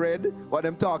that we read, what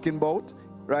I'm talking about,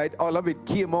 right? All of it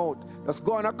came out. Just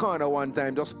go on a corner one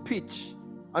time, just pitch,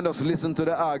 and just listen to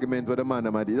the argument with the man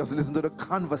did. Just listen to the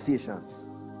conversations.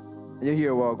 And you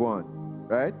hear what go on,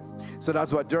 right? So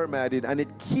that's what Jeremiah did, and it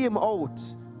came out.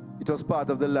 It was part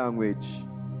of the language.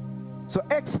 So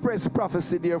express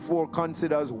prophecy, therefore,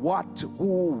 considers what,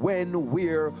 who, when,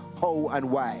 where, how,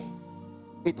 and why.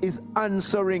 It is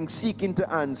answering, seeking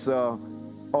to answer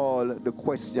all the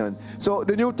questions. So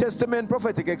the New Testament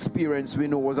prophetic experience, we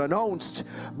know, was announced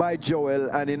by Joel,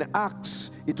 and in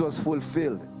Acts, it was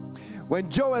fulfilled. When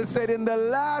Joel said, in the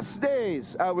last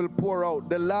days I will pour out,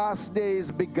 the last days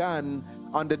began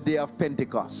on the day of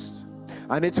Pentecost.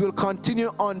 And it will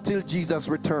continue until Jesus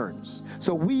returns.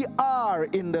 So we are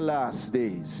in the last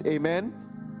days. Amen.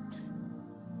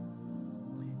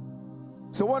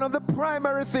 So one of the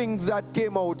primary things that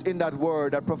came out in that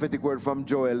word, that prophetic word from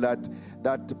Joel,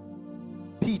 that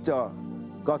Peter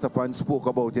got up and spoke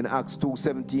about in Acts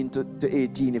 2:17 to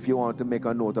 18, if you want to make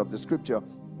a note of the scripture,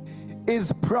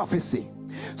 is prophecy.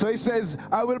 So he says,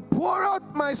 I will pour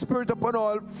out my spirit upon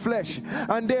all flesh,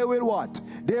 and they will what?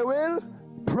 They will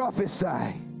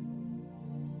prophesy.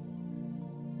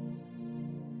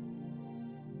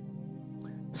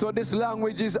 So this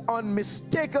language is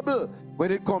unmistakable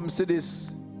when it comes to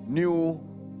this new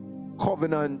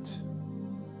covenant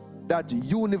that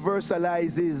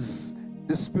universalizes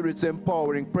the Spirit's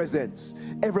empowering presence.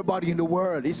 Everybody in the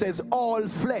world, he says all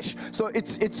flesh. So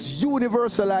it's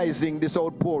universalizing this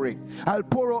outpouring. I'll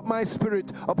pour out my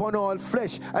spirit upon all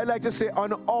flesh. I like to say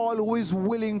on all who is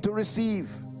willing to receive.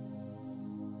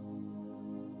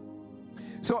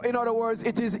 So in other words,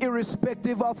 it is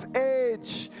irrespective of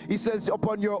age. He says,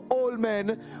 upon your old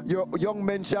men, your young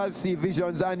men shall see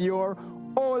visions, and your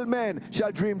old men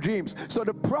shall dream dreams. So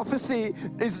the prophecy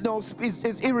is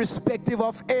irrespective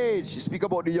of age. You speak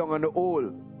about the young and the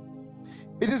old.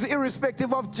 It is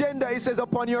irrespective of gender. It says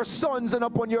upon your sons and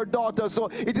upon your daughters. So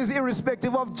it is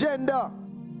irrespective of gender.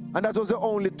 And that was the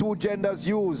only two genders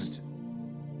used.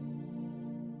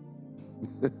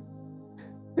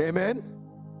 Amen.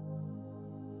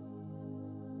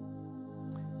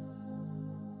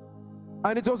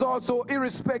 And it was also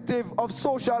irrespective of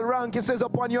social rank. It says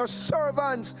upon your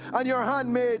servants and your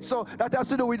handmaids. So that has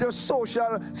to do with your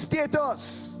social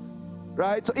status,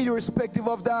 right? So irrespective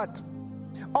of that.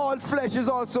 All flesh is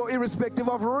also irrespective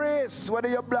of race, whether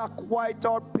you're black, white,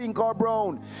 or pink, or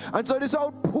brown. And so this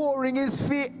outpouring is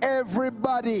for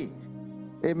everybody.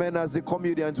 Amen, as the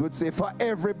comedians would say, for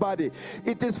everybody.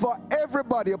 It is for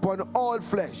everybody upon all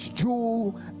flesh,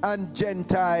 Jew and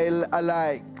Gentile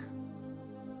alike.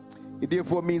 It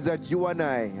therefore means that you and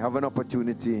I have an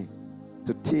opportunity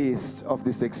to taste of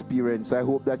this experience. I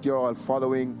hope that you're all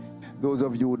following, those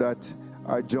of you that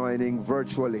are joining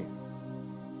virtually.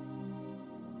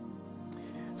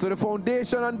 So the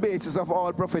foundation and basis of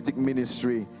all prophetic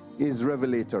ministry is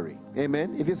revelatory.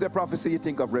 Amen. If you say prophecy, you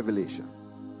think of revelation.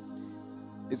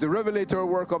 It's the revelatory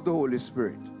work of the Holy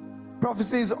Spirit.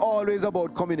 Prophecy is always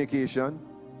about communication.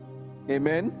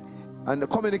 Amen. And the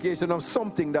communication of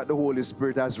something that the Holy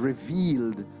Spirit has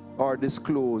revealed or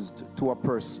disclosed to a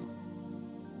person.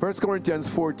 1 Corinthians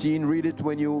 14, read it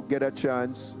when you get a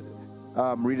chance.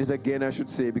 Read it again, I should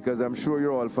say, because I'm sure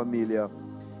you're all familiar.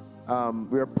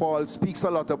 Where Paul speaks a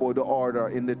lot about the order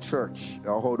in the church,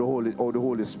 or how the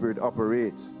Holy Spirit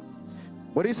operates.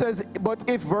 But he says, but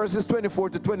if verses 24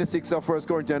 to 26 of 1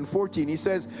 Corinthians 14, he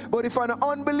says, but if an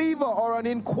unbeliever or an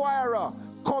inquirer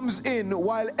comes in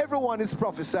while everyone is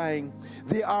prophesying,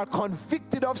 they are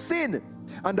convicted of sin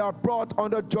and are brought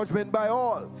under judgment by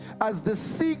all, as the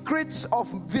secrets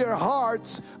of their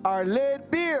hearts are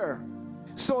laid bare.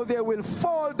 So they will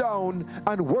fall down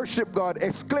and worship God,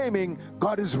 exclaiming,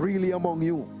 God is really among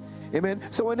you. Amen.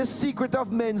 So when the secret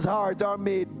of men's hearts are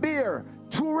made bare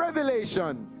through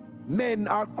revelation, men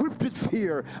are gripped with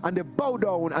fear and they bow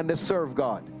down and they serve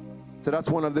God. So that's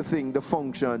one of the things, the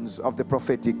functions of the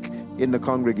prophetic in the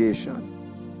congregation.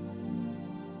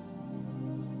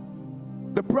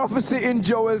 The prophecy in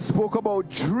Joel spoke about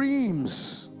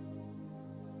dreams.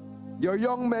 Your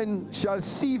young men shall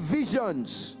see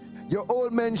visions. Your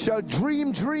old men shall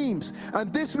dream dreams.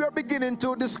 And this we are beginning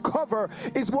to discover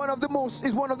is one of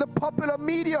the popular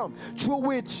medium through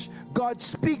which God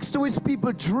speaks to his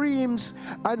people, dreams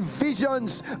and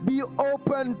visions. Be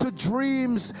open to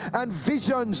dreams and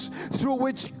visions through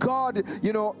which God,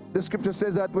 the scripture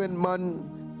says that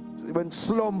when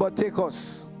slumber take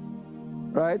us,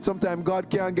 right? Sometimes God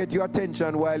can't get your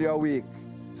attention while you're awake.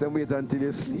 So wait until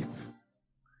you sleep,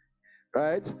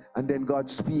 right? And then God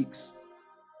speaks.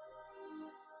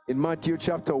 In Matthew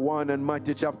chapter 1 and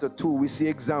Matthew chapter 2, we see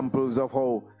examples of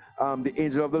how the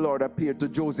angel of the Lord appeared to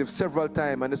Joseph several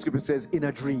times, and the scripture says, in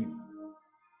a dream.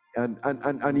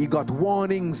 And he got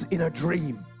warnings in a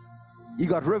dream. He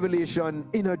got revelation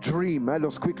in a dream. I'll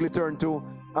just quickly turn to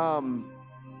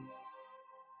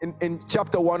in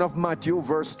chapter 1 of Matthew,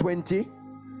 verse 20.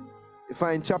 You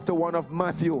find chapter 1 of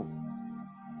Matthew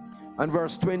and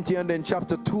verse 20, and then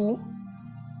chapter 2.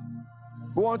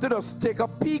 We wanted us to take a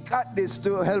peek at this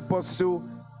to help us to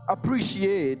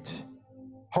appreciate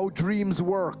how dreams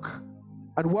work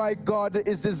and why God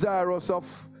is desirous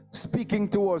of speaking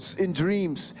to us in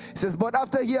dreams. It says, but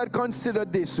after he had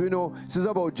considered this, this is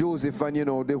about Joseph and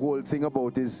the whole thing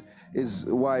about his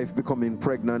wife becoming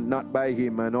pregnant, not by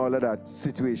him, and all of that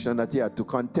situation that he had to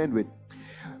contend with.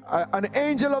 An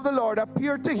angel of the Lord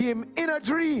appeared to him in a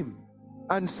dream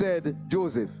and said,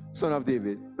 Joseph, son of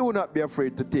David, do not be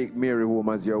afraid to take Mary home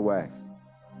as your wife.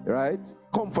 Right?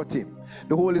 Comfort him.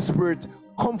 The Holy Spirit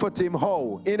comfort him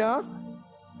how? In a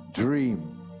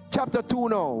dream. Chapter 2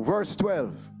 now, verse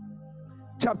 12.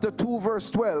 Chapter 2, verse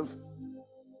 12.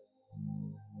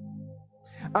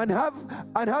 And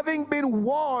having been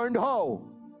warned how?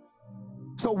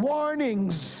 So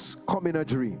warnings come in a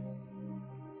dream.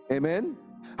 Amen?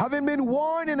 Having been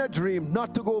warned in a dream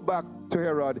not to go back to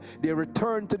Herod, they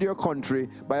returned to their country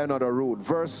by another route.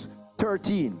 Verse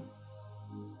 13.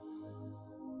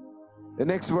 The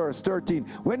next verse, 13.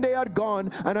 When they had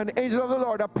gone, and an angel of the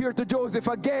Lord appeared to Joseph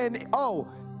again,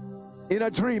 in a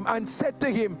dream, and said to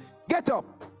him, get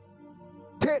up,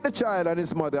 take the child and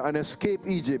his mother, and escape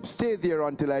Egypt. Stay there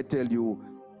until I tell you,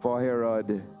 for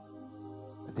Herod,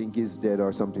 I think he's dead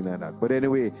or something like that. But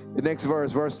anyway, the next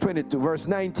verse, verse 22, verse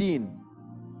 19.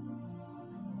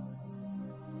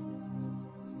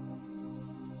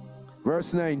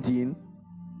 verse 19.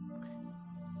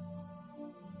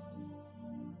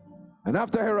 And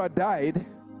after Herod died,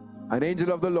 an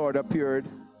angel of the Lord appeared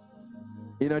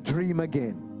in a dream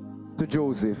again to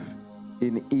Joseph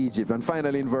in Egypt. And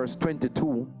finally in verse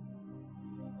 22,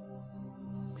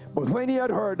 but when he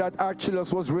had heard that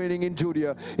Archelaus was reigning in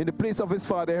Judea in the place of his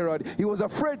father Herod, he was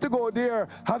afraid to go there,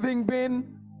 having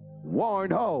been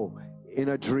warned how? In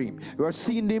a dream. We are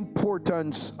seeing the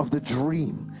importance of the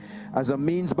dream as a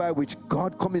means by which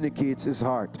God communicates his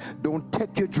heart. Don't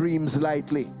take your dreams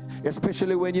lightly,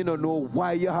 especially when you don't know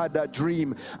why you had that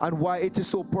dream and why it is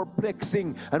so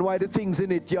perplexing and why the things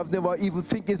in it you have never even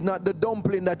think is not the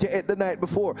dumpling that you ate the night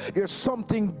before. There's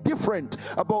something different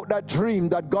about that dream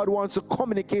that God wants to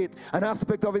communicate an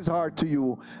aspect of his heart to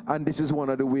you, and this is one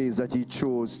of the ways that he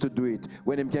chose to do it,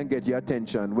 when he can get your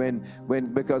attention,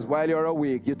 because while you're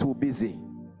awake you're too busy.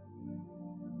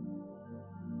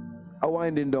 I'm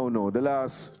winding down now, the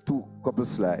last couple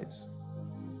slides.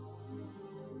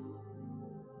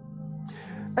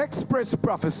 Express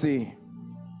prophecy.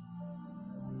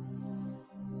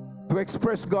 To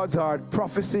express God's heart,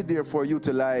 prophecy therefore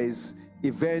utilize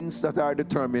events that are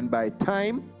determined by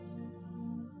time,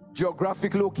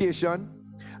 geographic location,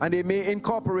 and they may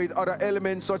incorporate other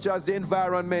elements such as the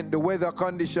environment, the weather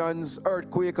conditions,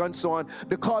 earthquake and so on,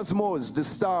 the cosmos, the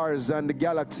stars and the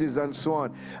galaxies and so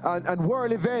on, and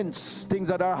world events, things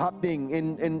that are happening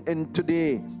in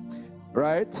today,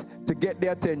 right, to get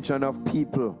the attention of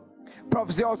people.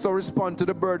 Prophecy also responds to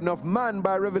the burden of man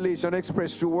by revelation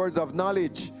expressed through words of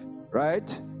knowledge,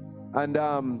 right? And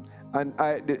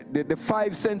the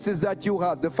five senses that you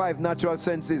have, the five natural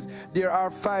senses, there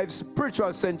are five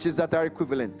spiritual senses that are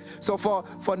equivalent. So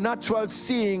for natural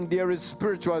seeing, there is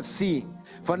spiritual seeing.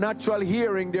 For natural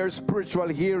hearing, there's spiritual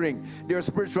hearing. There's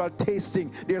spiritual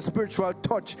tasting. There's spiritual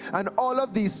touch. And all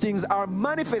of these things are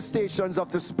manifestations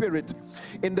of the Spirit.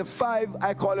 In the five,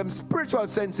 I call them spiritual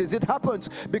senses. It happens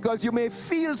because you may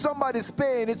feel somebody's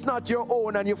pain. It's not your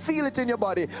own, and you feel it in your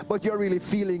body, but you're really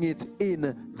feeling it in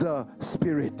the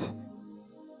Spirit.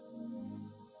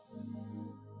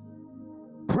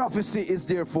 Prophecy is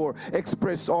therefore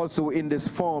expressed also in this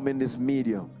form, in this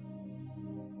medium.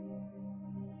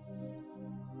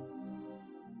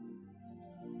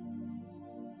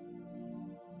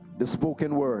 The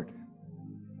spoken word.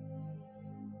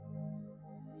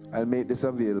 I'll make this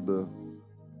available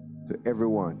to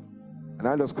everyone. And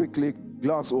I'll just quickly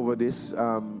gloss over this.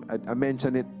 I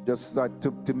mentioned it just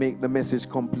to make the message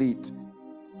complete.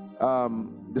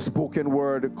 The spoken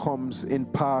word comes in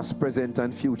past, present,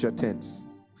 and future tense.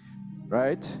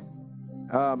 Right?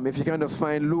 If you can just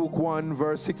find Luke 1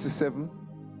 verse 67.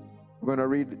 We're going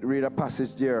to read a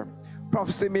passage there.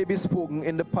 Prophecy may be spoken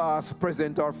in the past,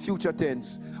 present, or future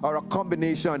tense, or a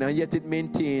combination, and yet it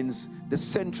maintains the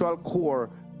central core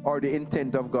or the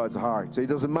intent of God's heart. So it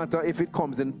doesn't matter if it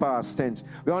comes in past tense.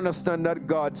 We understand that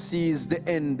God sees the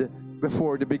end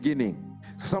before the beginning.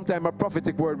 So sometimes a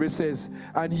prophetic word which says,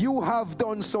 and you have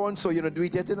done so and so, you don't do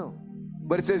it yet, you know.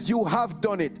 But it says you have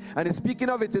done it, and it's speaking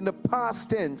of it in the past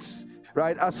tense,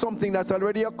 right, as something that's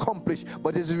already accomplished,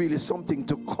 but it's really something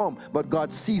to come, but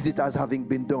God sees it as having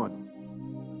been done.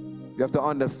 You have to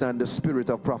understand the spirit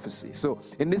of prophecy. So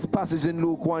in this passage in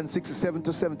Luke 1, 67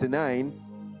 to 79,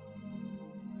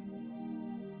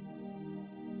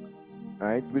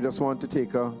 right, we just want to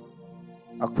take a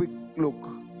quick look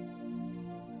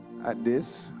at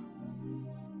this.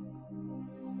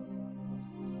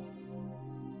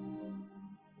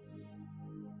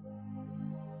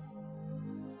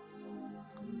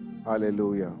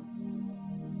 Hallelujah.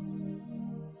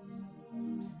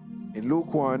 In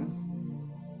Luke 1,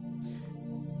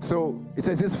 so it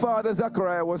says his father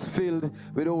Zechariah was filled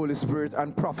with the Holy Spirit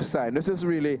and prophesied. This is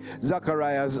really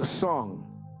Zechariah's song.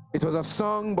 It was a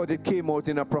song, but it came out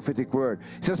in a prophetic word.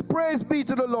 It says, praise be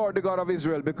to the Lord, the God of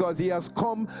Israel, because he has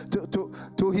come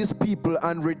to his people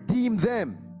and redeemed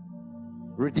them.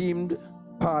 Redeemed,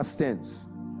 past tense.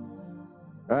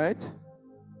 Right?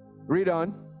 Read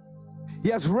on. He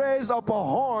has raised up a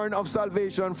horn of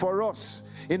salvation for us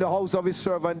in the house of his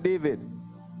servant David,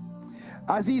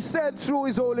 as he said through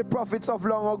his holy prophets of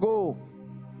long ago,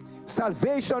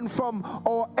 salvation from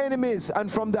our enemies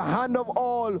and from the hand of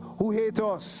all who hate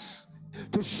us,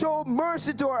 to show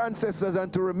mercy to our ancestors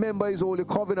and to remember his holy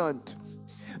covenant,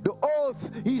 the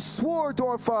oath he swore to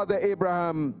our father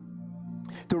Abraham,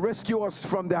 to rescue us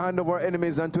from the hand of our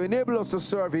enemies and to enable us to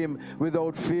serve him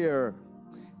without fear,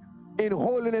 in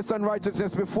holiness and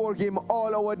righteousness before him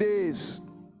all our days.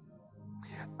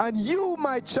 And you,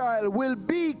 my child, will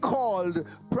be called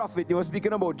prophet. You were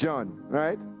speaking about John,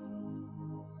 right?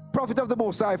 Prophet of the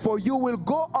Most High, for you will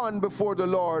go on before the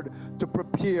Lord to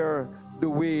prepare the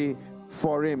way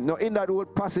for him. Now, in that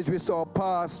old passage, we saw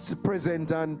past,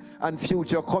 present, and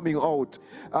future coming out.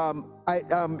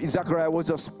 Zechariah was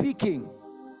just speaking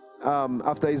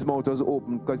after his mouth was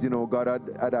open, because, you know, God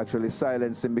had actually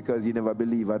silenced him because he never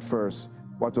believed at first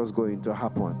what was going to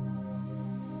happen.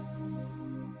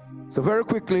 So very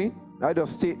quickly, I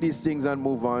just state these things and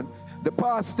move on. The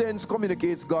past tense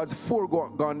communicates God's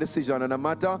foregone decision on a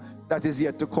matter that is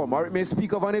yet to come, or it may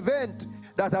speak of an event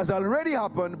that has already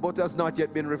happened but has not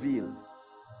yet been revealed.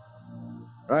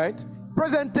 Right?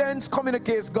 Present tense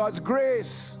communicates God's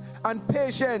grace and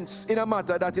patience in a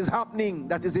matter that is happening,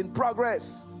 that is in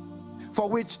progress, for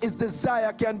which his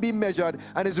desire can be measured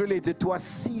and is related to a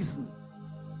season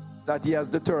that he has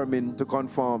determined to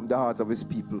conform the hearts of his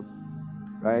people.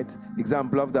 Right?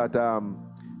 Example of that,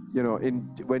 you know,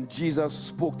 when Jesus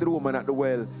spoke to the woman at the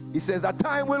well, he says, a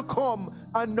time will come,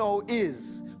 and now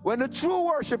is, when the true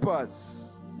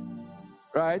worshipers,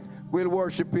 right, will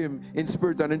worship him in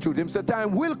spirit and in truth. He said,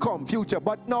 time will come, future,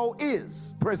 but now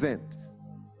is, present.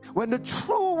 When the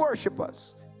true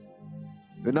worshipers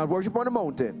will not worship on the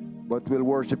mountain, but will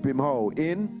worship him how?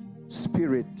 In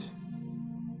spirit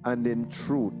and in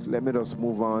truth. Let me just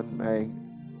move on, my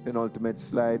penultimate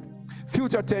slide.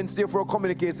 Future tense therefore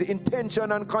communicates the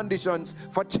intention and conditions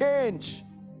for change.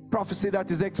 Prophecy that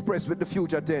is expressed with the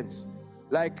future tense.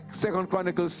 Like 2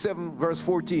 Chronicles 7 verse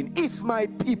 14. If my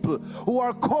people who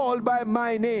are called by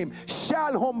my name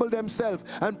shall humble themselves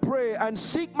and pray and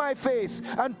seek my face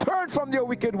and turn from their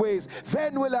wicked ways,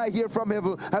 then will I hear from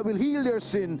heaven. I will heal their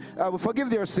sin. I will forgive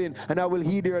their sin, and I will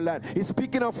heal their land. It's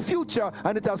speaking of future,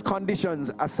 and it has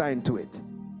conditions assigned to it.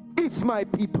 If my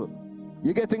people.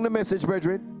 You getting the message,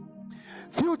 brethren?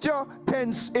 Future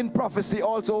tense in prophecy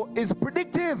also is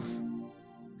predictive.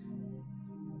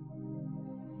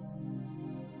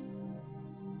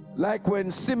 Like when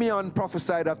Simeon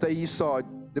prophesied after he saw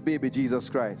the baby Jesus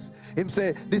Christ. Him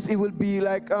say, it will be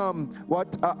like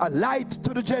a light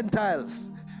to the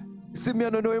Gentiles.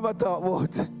 Simeon don't know him at all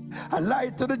about. A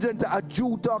light to the Gentiles. A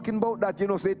Jew talking about that, you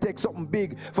know, say it takes something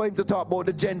big for him to talk about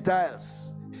the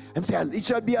Gentiles. And say, it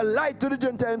shall be a light to the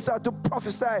Gentiles, and start to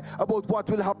prophesy about what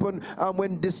will happen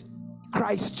when this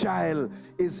Christ child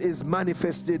is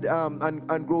manifested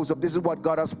and grows up. This is what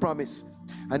God has promised.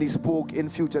 And he spoke in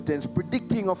future tense,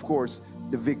 predicting, of course,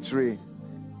 the victory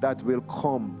that will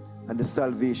come and the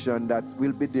salvation that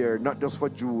will be there, not just for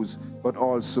Jews, but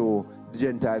also the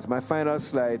Gentiles. My final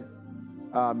slide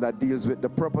that deals with the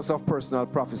purpose of personal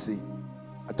prophecy,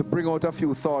 and to bring out a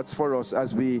few thoughts for us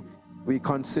as we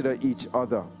consider each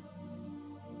other.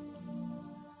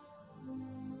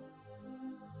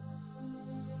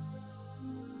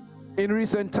 In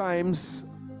recent times,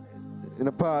 in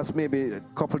the past maybe a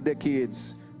couple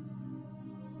decades,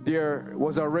 there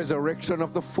was a resurrection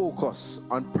of the focus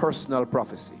on personal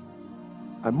prophecy.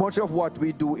 And much of what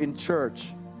we do in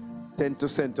church tend to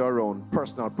center around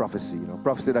personal prophecy, you know,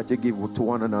 prophecy that you give to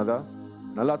one another.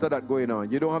 And a lot of that going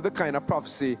on. You don't have the kind of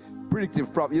prophecy,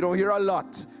 predictive prophecy. You don't hear a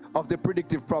lot of the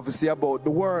predictive prophecy about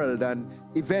the world and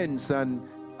events and,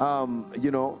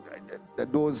 you know,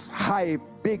 those high,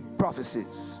 big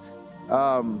prophecies.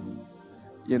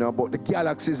 You know, about the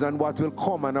galaxies and what will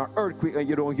come and an earthquake, and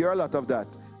you don't hear a lot of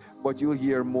that. But you'll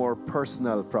hear more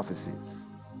personal prophecies.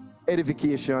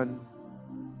 Edification,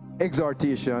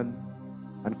 exhortation,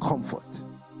 and comfort.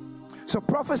 So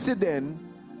prophecy then,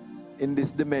 in this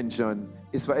dimension,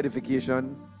 is for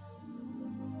edification,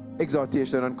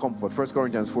 exhortation, and comfort. 1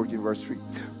 Corinthians 14 verse 3.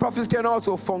 Prophecy can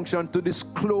also function to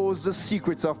disclose the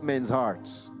secrets of men's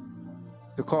hearts,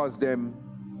 to cause them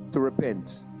to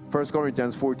repent. 1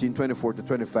 Corinthians 14, 24 to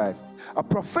 25. A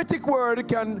prophetic word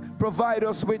can provide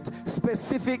us with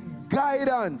specific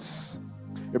guidance.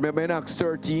 Remember in Acts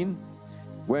 13,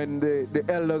 when the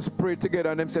elders prayed together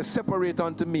and them said, separate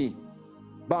unto me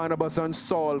Barnabas and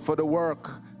Saul for the work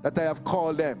that I have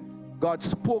called them. God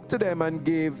spoke to them and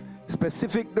gave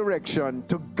specific direction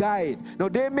to guide. Now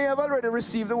they may have already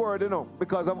received the word, you know,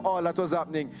 because of all that was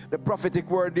happening. The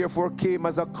prophetic word therefore came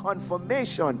as a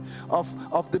confirmation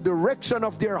of the direction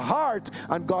of their heart,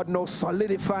 and God now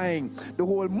solidifying the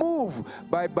whole move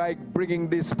by bringing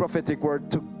this prophetic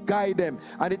word to guide them.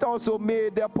 And it also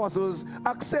made the apostles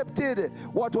accepted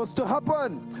what was to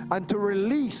happen and to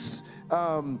release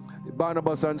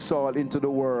Barnabas and Saul into the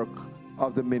work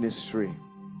of the ministry.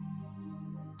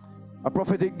 A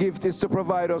prophetic gift is to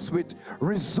provide us with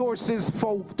resources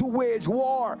to wage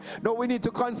war. Now we need to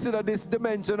consider this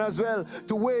dimension as well,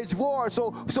 to wage war.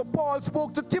 So Paul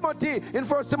spoke to Timothy in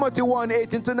 1 Timothy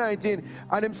 1:18-19,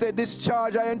 and him said, this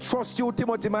charge I entrust you,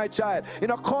 Timothy, my child, in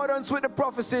accordance with the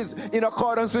prophecies. In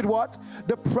accordance with what?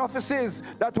 The prophecies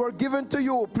that were given to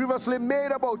you, previously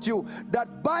made about you,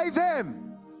 that by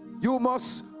them you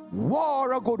must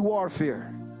war a good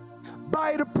warfare.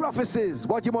 By the prophecies,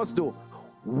 what you must do?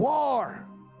 War.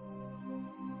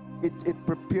 It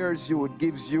prepares you, it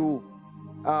gives you,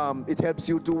 it helps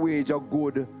you to wage a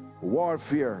good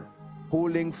warfare,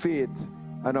 holding faith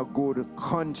and a good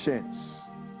conscience.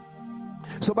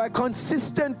 So by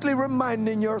consistently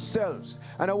reminding yourselves,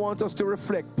 and I want us to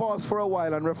reflect, pause for a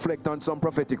while and reflect on some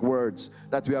prophetic words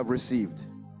that we have received.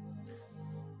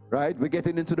 Right? We're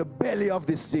getting into the belly of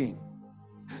this thing.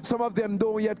 Some of them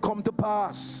don't yet come to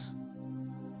pass,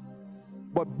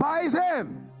 but by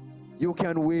them you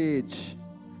can wage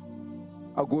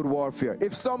a good warfare.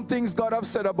 If some things God have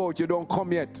said about you don't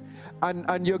come yet,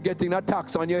 and you're getting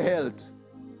attacks on your health,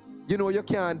 you know you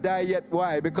can't die yet.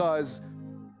 Why? Because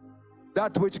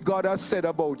that which God has said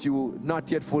about you not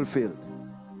yet fulfilled.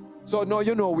 So now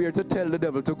you know where to tell the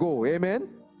devil to go. Amen.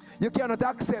 You cannot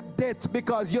accept death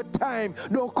because your time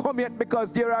don't come yet,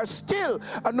 because there are still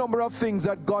a number of things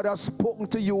that God has spoken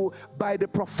to you by the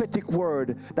prophetic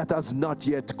word that has not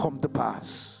yet come to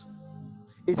pass.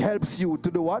 It helps you to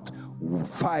do what?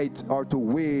 Fight, or to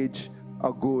wage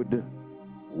a good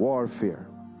warfare.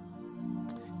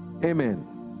 Amen.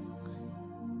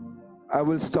 I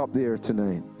will stop there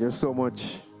tonight. There's so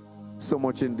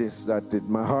much in this that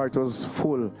my heart was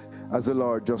full as the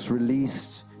Lord just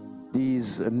released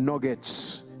these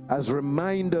nuggets as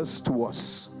reminders to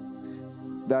us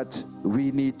that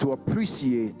we need to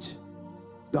appreciate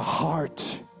the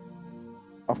heart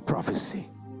of prophecy.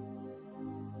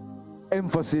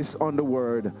 Emphasis on the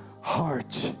word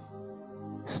heart.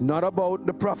 It's not about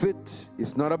the prophet,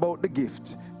 it's not about the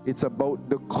gift, it's about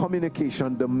the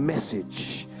communication, the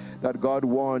message that God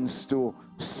wants to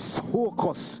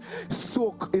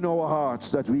soak in our hearts,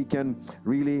 that we can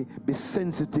really be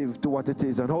sensitive to what it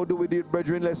is. And how do we do it,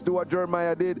 brethren? Let's do what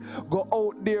Jeremiah did. Go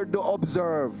out there to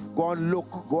observe. Go and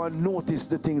look. Go and notice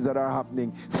the things that are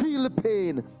happening. Feel the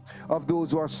pain of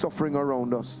those who are suffering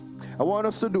around us. I want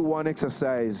us to do one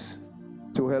exercise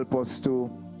to help us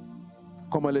to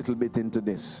come a little bit into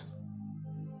this.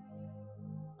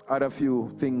 I had a few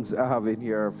things I have in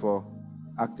here for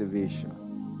activation.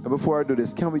 And before I do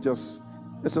this, can we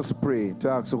let's just pray to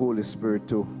ask the Holy Spirit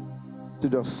to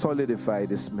just solidify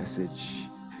this message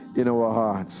in our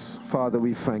hearts. Father,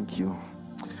 we thank you.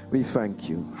 We thank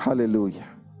you. Hallelujah.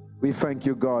 We thank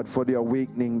you, God, for the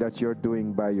awakening that you're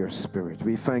doing by your Spirit.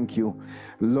 We thank you,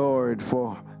 Lord,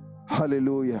 for,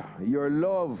 hallelujah, your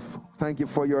love. Thank you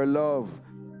for your love.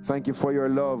 Thank you for your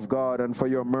love, God, and for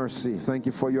your mercy. Thank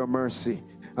you for your mercy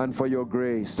and for your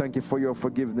grace. Thank you for your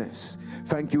forgiveness.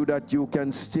 Thank you that you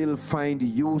can still find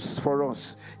use for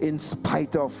us in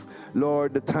spite of,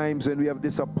 Lord, the times when we have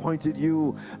disappointed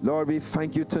you. Lord, we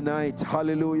thank you tonight,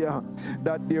 hallelujah,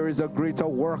 that there is a greater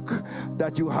work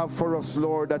that you have for us,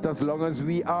 Lord, that as long as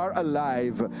we are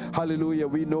alive, hallelujah,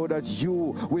 we know that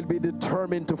you will be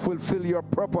determined to fulfill your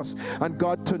purpose. And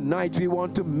God, tonight we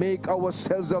want to make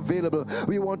ourselves available.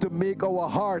 We want to make our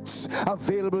hearts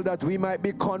available, that we might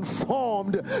be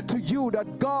conformed to you,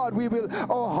 that God,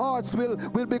 our hearts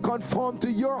will be conformed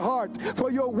to your heart.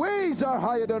 For your ways are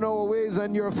higher than our ways,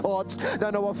 and your thoughts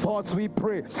than our thoughts. We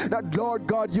pray that, Lord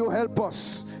God, you help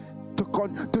us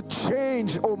to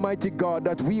change, Almighty God,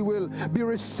 that we will be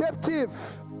receptive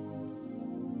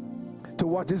to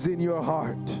what is in your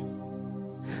heart.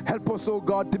 Help us, oh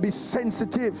God, to be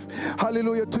sensitive,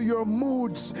 hallelujah, to your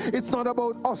moods. It's not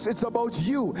about us, it's about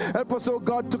you. Help us, oh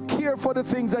God, to care for the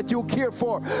things that you care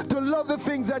for, to love the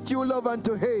things that you love, and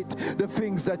to hate the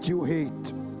things that you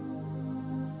hate.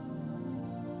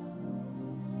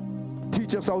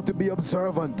 Teach us how to be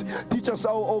observant. Teach us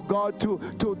how, oh God,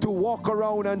 to walk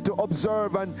around and to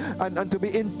observe and to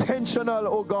be intentional,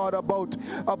 oh God, about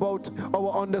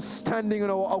our understanding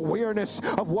and our awareness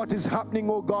of what is happening,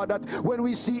 oh God, that when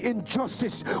we see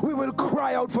injustice, we will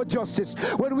cry out for justice.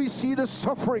 When we see the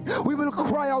suffering, we will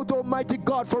cry out, Almighty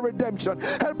God, for redemption.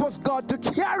 Help us, God, to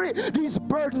carry these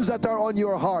burdens that are on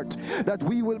your heart, that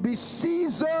we will be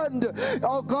seasoned,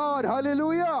 oh God,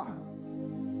 hallelujah,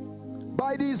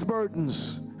 by these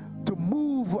burdens, to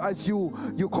move as you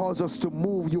cause us to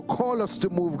move. You call us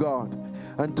to move, God,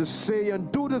 and to say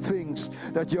and do the things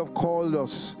that you have called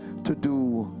us to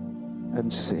do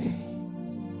and say.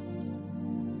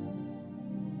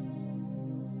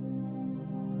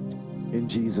 In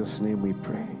Jesus' name we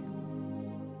pray.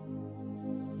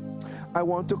 I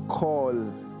want to call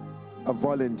a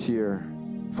volunteer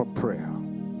for prayer.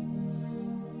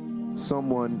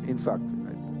 Someone, in fact,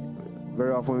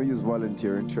 very often we use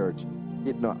volunteer in church.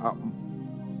 It not happen.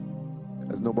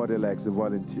 Because nobody likes the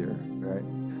volunteer, right?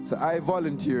 So I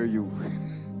volunteer you.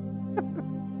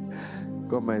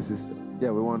 Come, my sister.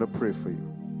 Yeah, we want to pray for you.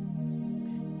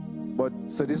 But,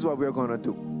 so this is what we're going to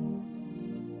do.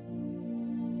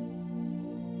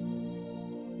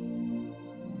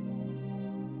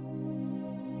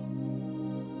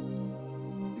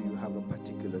 Do you have a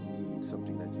particular need,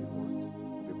 something that you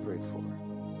want to be prayed for?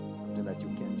 Something that you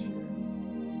can share?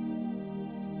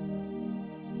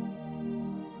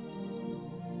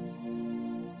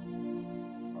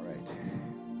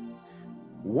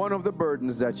 One of the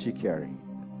burdens that she carries,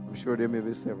 I'm sure there may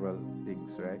be several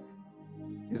things, right,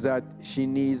 is that she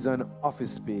needs an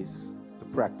office space to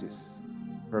practice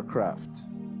her craft.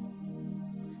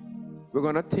 We're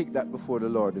going to take that before the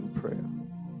Lord in prayer.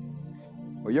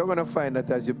 But you're going to find that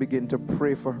as you begin to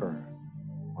pray for her,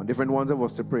 on different ones of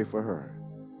us to pray for her,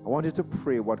 I want you to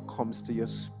pray what comes to your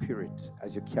spirit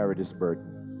as you carry this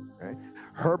burden, right?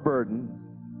 Her burden,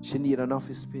 she needs an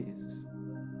office space.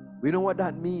 We know what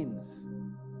that means.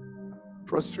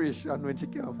 Frustration when she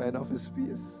can't find office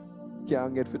space.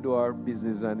 Can't get to do her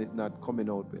business and it not coming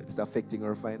out well. It's affecting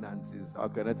her finances. All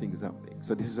kind of things happening.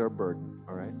 So this is her burden,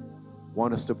 all right?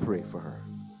 Want us to pray for her.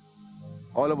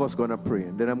 All of us going to pray.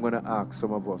 And then I'm going to ask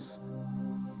some of us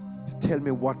to tell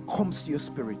me what comes to your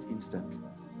spirit instantly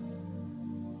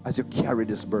as you carry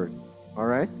this burden, all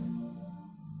right?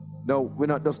 No, we're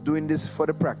not just doing this for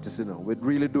the practice, you know. We're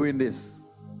really doing this.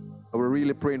 We're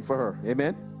really praying for her.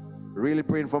 Amen? Really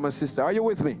praying for my sister. Are you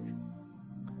with me?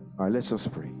 All right, let's just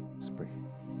pray. Let's pray.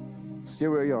 Stay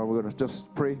where you are. We're going to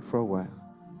just pray for a while.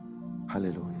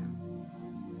 Hallelujah.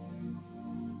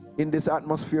 In this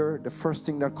atmosphere, the first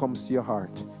thing that comes to your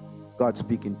heart, God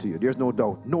speaking to you. There's no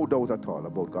doubt at all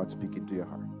about God speaking to your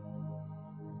heart.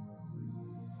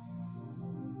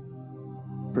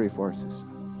 Pray for our sister.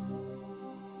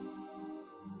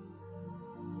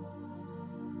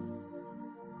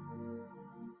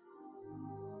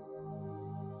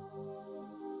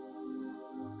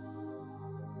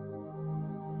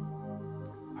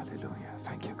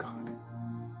 Thank you, God.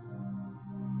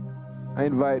 I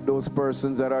invite those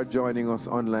persons that are joining us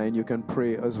online, you can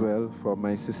pray as well for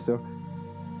my sister.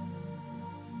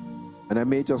 And I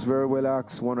may just very well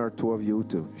ask one or two of you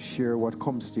to share what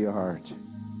comes to your heart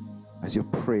as you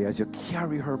pray, as you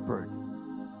carry her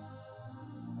burden.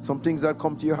 Some things that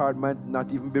come to your heart might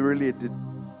not even be related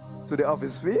to the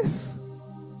office space,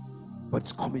 but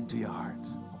it's coming to your heart.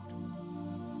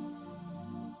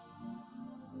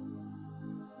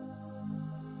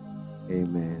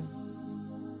 Amen.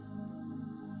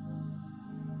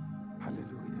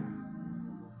 Hallelujah.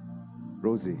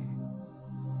 Rosie,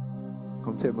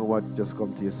 come tell me what just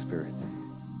come to your spirit.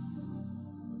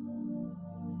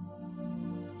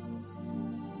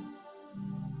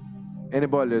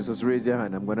 Anybody else, just raise your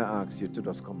hand. I'm going to ask you to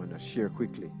just come and share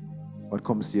quickly what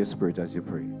comes to your spirit as you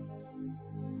pray.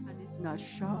 And it's not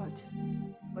short,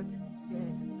 but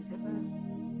yes, whatever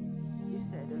you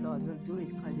said, the Lord will do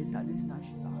it because it's not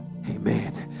short.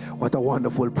 Amen. What a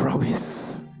wonderful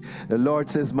promise. The Lord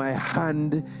says, my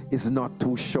hand is not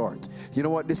too short. You know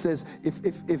what this says?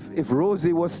 If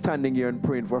Rosie was standing here and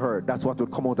praying for her, that's what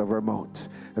would come out of her mouth.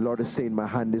 The Lord is saying, my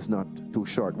hand is not too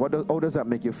short. How does that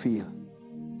make you feel?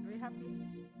 Very happy.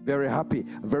 Very happy,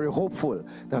 very hopeful.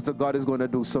 That's what God is going to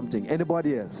do something.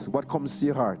 Anybody else? What comes to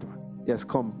your heart? Yes,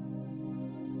 come.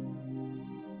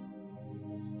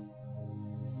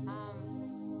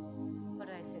 What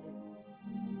do I say this?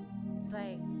 It's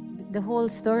like the whole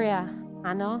story,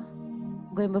 Hannah,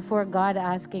 going before God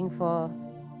asking for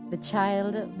the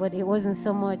child, but it wasn't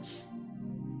so much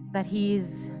that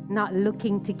he's not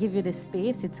looking to give you the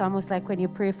space. It's almost like when you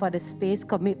pray for the space,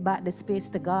 commit back the space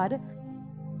to God.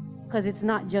 Because it's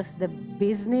not just the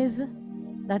business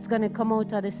that's going to come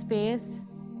out of the space.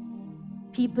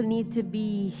 People need to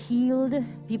be healed.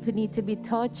 People need to be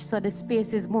touched. So the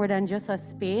space is more than just a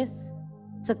space.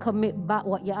 So commit back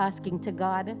what you're asking to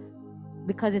God,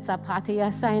 because it's a part of your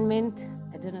assignment.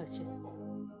 I don't know, it's just...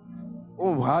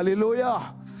 Oh,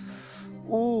 hallelujah.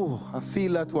 Oh, I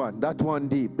feel that one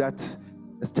deep. That's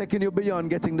taking you beyond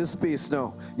getting the space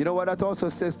now. You know what that also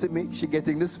says to me? She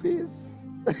getting the space.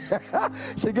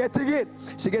 She getting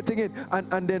it.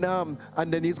 And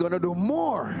then he's gonna do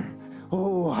more.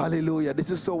 Oh, hallelujah.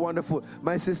 This is so wonderful.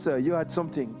 My sister, you had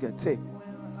something. Say.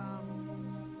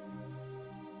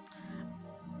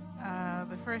 Well,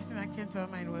 the first thing that came to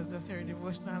my mind was just your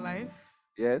devotional life.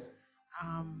 Yes.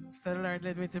 So the Lord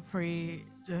led me to pray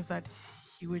just that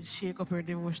He would shake up your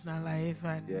devotional life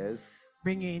and Yes.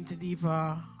 bring you into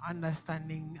deeper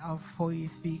understanding of how He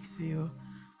speaks to you,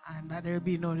 and that there will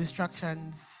be no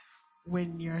distractions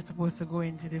when you're supposed to go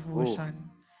into devotion.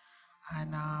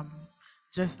 And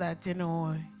just that, you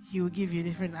know, He will give you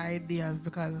different ideas,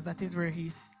 because that is where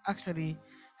He's actually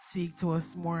speak to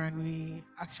us more, and we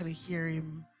actually hear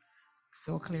Him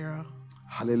so clearer.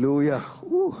 Hallelujah.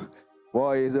 Ooh.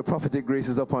 Boy, the prophetic grace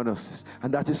is upon us.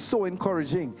 And that is so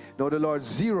encouraging. Now the Lord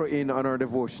zero in on our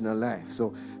devotional life.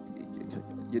 So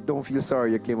you don't feel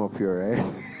sorry you came up here, right?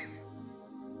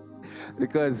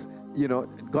 Because, you know,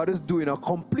 God is doing a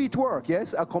complete work,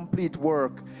 yes? A complete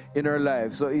work in her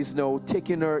life. So He's now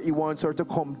taking her, He wants her to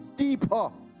come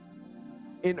deeper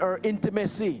in her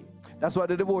intimacy. That's what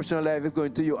the devotional life is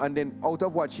going to you. And then out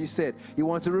of what she said, He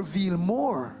wants to reveal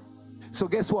more. So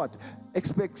guess what?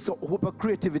 Expect so hope of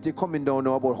creativity coming down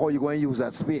now about how you're going to use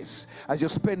that space as you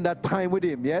spend that time with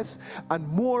Him, yes? And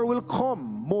more will come,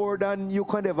 more than you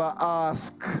can ever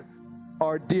ask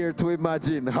or dare to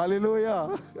imagine.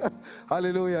 Hallelujah.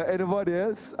 Hallelujah. Anybody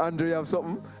else? Andrew, you have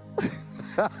something?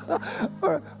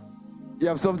 Or you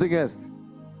have something else?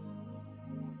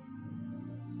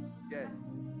 Yes.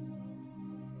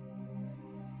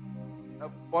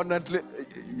 Abundantly.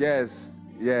 Yes.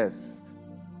 Yes.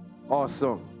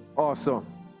 Awesome. Awesome.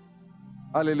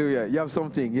 Hallelujah. You have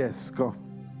something? Yes. Come.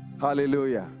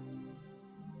 Hallelujah.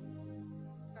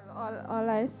 All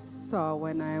I saw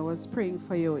when I was praying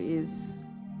for you is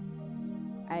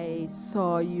I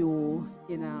saw you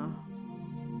in a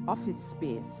office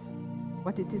space,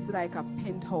 but it is like a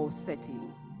penthouse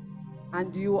setting,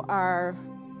 and you are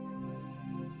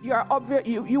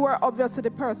obviously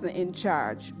the person in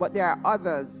charge, but there are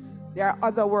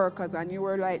other workers, and you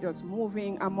were like just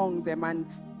moving among them and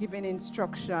giving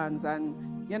instructions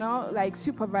and, you know, like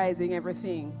supervising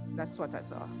everything. That's what I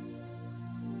saw.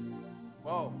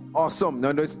 Wow. Awesome.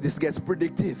 Now this gets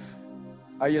predictive.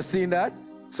 Are you seeing that?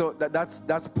 So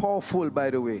that's powerful,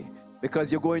 by the way,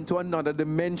 because you're going to another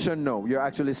dimension now. You're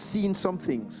actually seeing some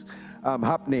things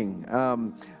happening.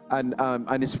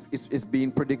 And it's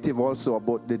being predictive also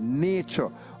about the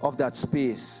nature of that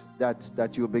space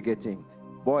that you'll be getting.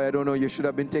 Boy, I don't know, you should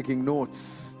have been taking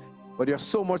notes. But there's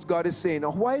so much God is saying.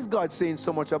 Now, why is God saying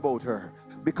so much about her?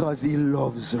 Because He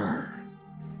loves her.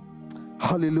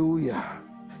 Hallelujah.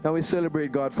 And we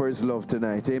celebrate God for His love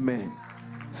tonight. Amen.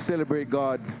 Celebrate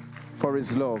God for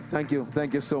His love. Thank you.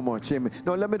 Thank you so much. Amen.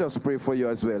 Now let me just pray for you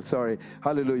as well. Sorry.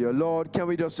 Hallelujah. Lord, can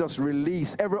we just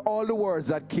release all the words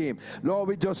that came? Lord,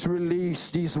 we just release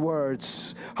these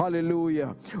words.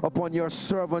 Hallelujah. Upon your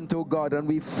servant, oh God. And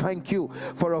we thank you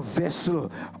for a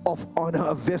vessel of honor,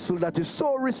 a vessel that is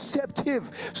so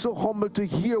receptive, so humble to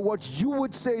hear what you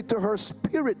would say to her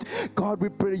spirit. God, we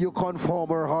pray you conform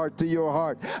her heart to your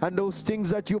heart. And those things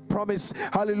that you promise,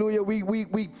 hallelujah,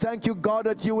 we thank you, God,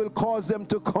 that you will cause them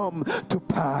to come to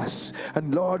pass.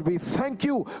 And Lord, we thank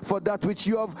you for that which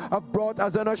you have brought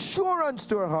as an assurance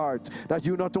to her heart, that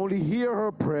you not only hear her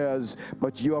prayers,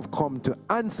 but you have come to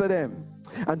answer them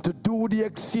and to do the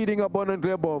exceeding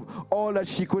abundantly above all that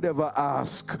she could ever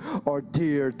ask or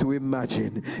dare to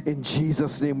imagine. In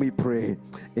Jesus' name we pray.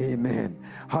 Amen.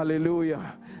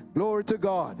 Hallelujah. Glory to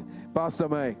God. Pastor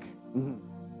Mike.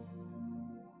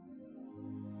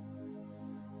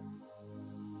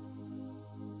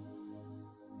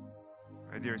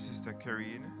 My dear sister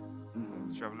Karine,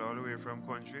 travel all the way from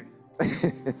country.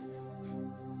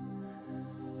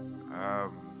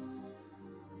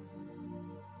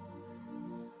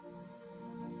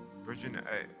 Virginia,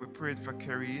 we prayed for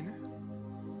Karine.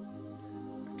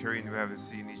 Karine, we haven't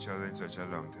seen each other in such a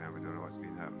long time. We don't know what's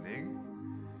been happening.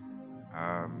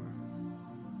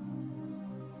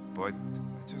 But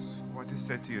I just want to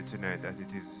say to you tonight that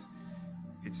it's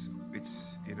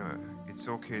you know, it's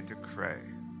okay to cry.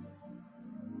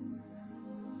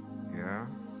 Yeah.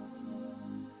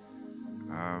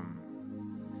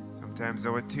 Sometimes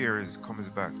our tears comes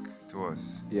back to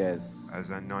us. Yes. As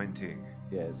anointing.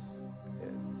 Yes.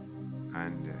 Yes.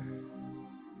 And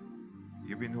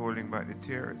you've been holding back the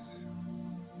tears.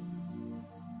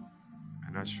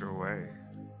 I'm not sure why.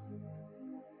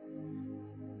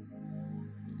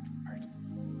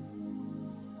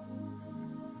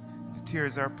 The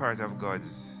tears are part of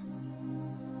God's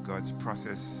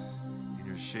process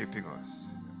in reshaping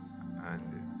us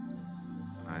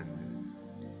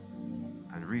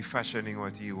and refashioning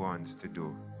what He wants to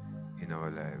do in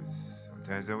our lives.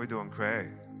 Sometimes when we don't cry,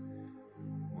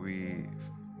 we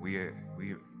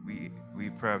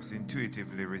perhaps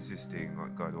intuitively resisting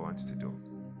what God wants to do.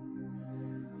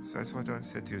 So that's what I want to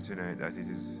say to you tonight, that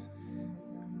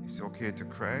it's okay to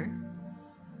cry.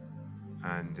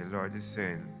 And the Lord is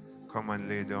saying, come and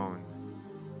lay down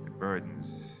the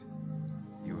burdens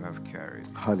you have carried.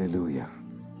 Hallelujah.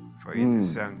 For in the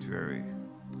sanctuary,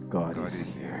 God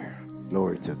is here.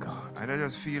 Glory to God. And I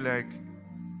just feel like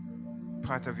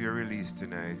part of your release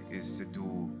tonight is to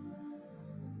do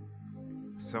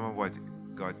some of what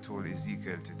God told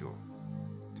Ezekiel to do,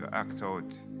 to act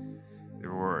out the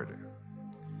word.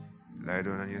 Lie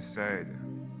down on your side.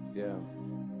 Yeah.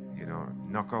 You know,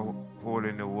 knock a hole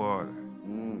in the wall.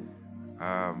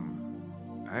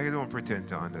 I don't pretend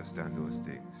to understand those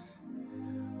things,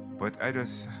 but I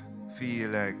just feel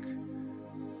like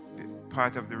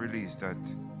part of the release that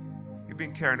you've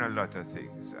been carrying a lot of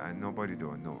things and nobody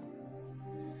don't know.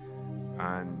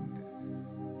 And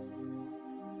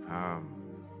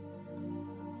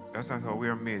that's not how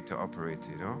we're made to operate,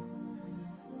 you know.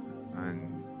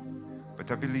 But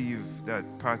I believe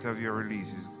that part of your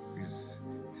release is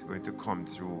going to come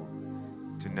through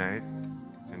tonight.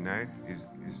 Tonight is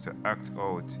to act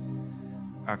out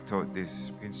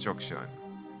this instruction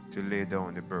to lay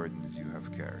down the burdens you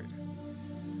have carried.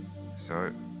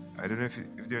 So I don't know if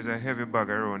there's a heavy bag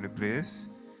around the place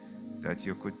that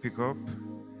you could pick up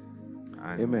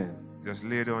and Amen. just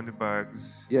lay down the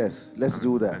bags. Yes, let's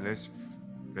do that. And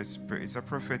let's pray. It's a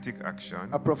prophetic action.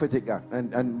 A prophetic act.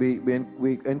 And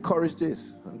we encourage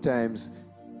this sometimes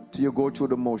till you go through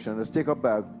the motion. Let's take a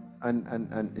bag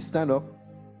and stand up.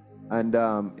 And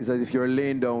it's as if you're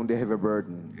laying down the heavy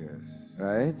burden. Yes.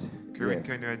 Right? Karen,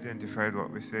 can you identify what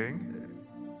we're saying?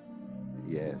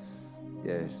 Yes.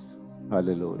 Yes.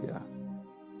 Hallelujah.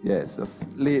 Yes,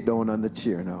 just lay it down on the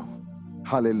chair now.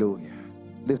 Hallelujah.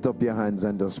 Lift up your hands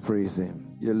and just praise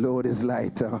Him. Your load is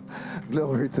lighter.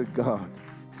 Glory to God.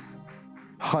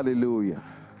 Hallelujah.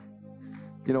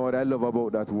 You know what I love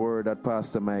about that word that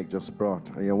Pastor Mike just brought?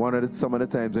 You know, some of the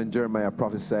times when Jeremiah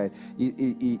prophesied,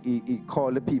 he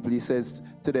called the people, he says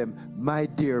to them, my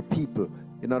dear people.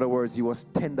 In other words, he was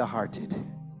tender-hearted.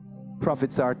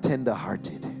 Prophets are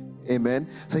tender-hearted. Amen.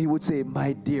 So he would say,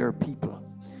 my dear people.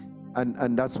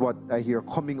 And that's what I hear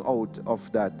coming out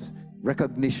of that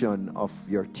recognition of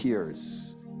your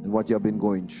tears and what you have been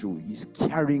going through. He's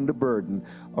carrying the burden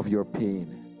of your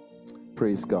pain.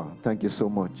 Praise God. Thank you so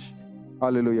much.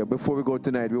 Hallelujah. Before we go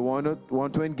tonight, we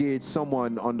want to engage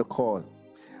someone on the call.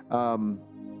 We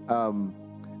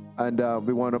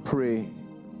want to pray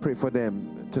for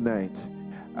them tonight.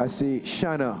 I see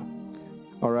Shanna.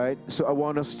 All right. So I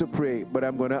want us to pray, but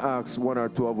I'm going to ask one or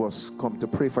two of us come to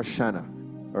pray for Shanna.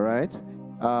 All right.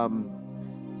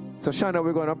 So Shanna,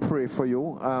 we're going to pray for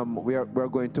you. We're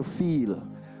going to feel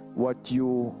what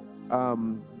you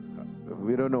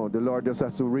we don't know. The Lord just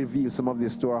has to reveal some of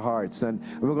this to our hearts. And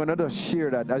we're going to just share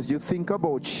that as you think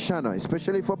about Shanna,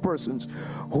 especially for persons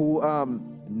who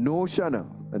know Shanna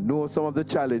and know some of the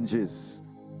challenges.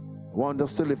 I want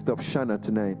us to lift up Shanna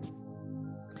tonight.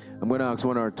 I'm going to ask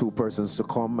one or two persons to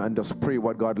come and just pray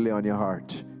what God lay on your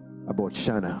heart about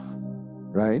Shanna.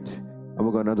 Right? And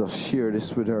we're going to just share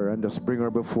this with her and just bring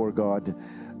her before God.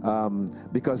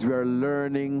 Because we are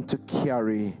learning to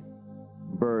carry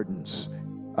burdens.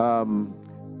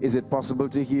 Is it possible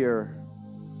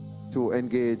to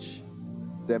engage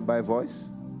them by voice?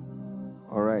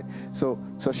 All right. So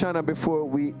Shanna, before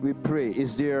we pray,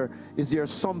 is there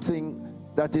something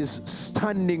that is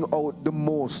standing out the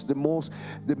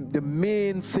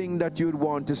main thing that you'd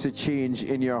want to see change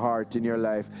in your heart, in your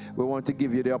life? We want to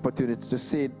give you the opportunity to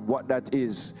say what that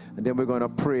is, and then we're going to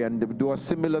pray and do a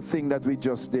similar thing that we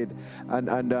just did,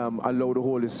 and allow the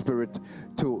Holy Spirit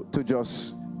to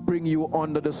just bring you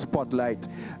under the spotlight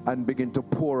and begin to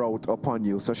pour out upon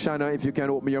you. So Shanna, if you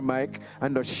can open your mic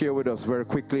and just share with us very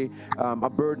quickly a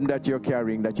burden that you're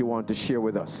carrying that you want to share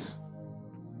with us.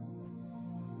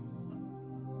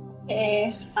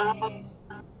 I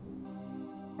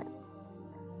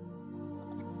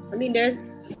mean, there's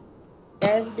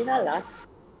been a lot.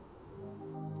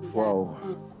 Wow.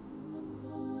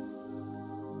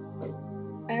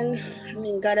 And I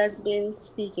mean, God has been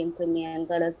speaking to me, and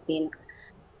God has been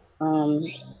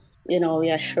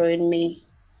reassuring me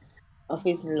of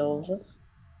His love.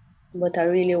 But I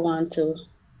really want to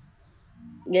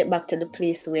get back to the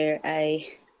place where I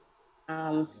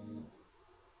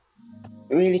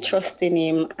really trusting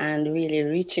Him and really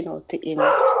reaching out to Him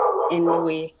in the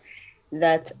way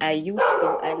that I used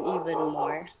to, and even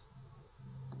more.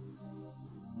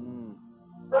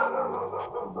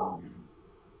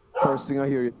 First thing I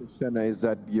hear, Shanna, is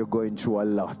that you're going through a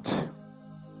lot.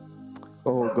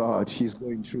 Oh God, she's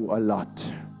going through a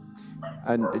lot.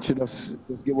 And it should just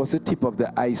give us a tip of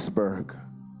the iceberg.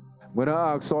 I'm going to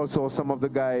ask also some of the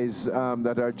guys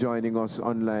that are joining us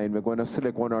online. We're going to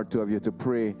select one or two of you to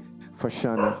pray for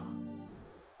Shanna.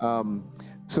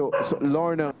 So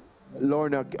Lorna,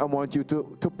 I want you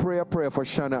to pray a prayer for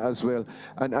Shanna as well,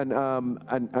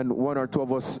 and one or two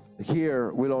of us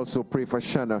here will also pray for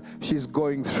Shanna. She's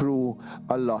going through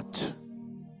a lot.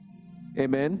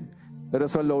 Amen. Let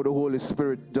us allow the Holy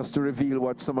Spirit just to reveal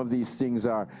what some of these things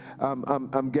are.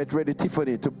 Get ready,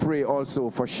 Tiffany, to pray also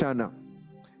for Shanna.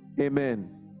 Amen.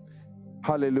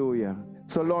 Hallelujah.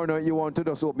 So Lorna, you want to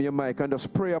just open your mic and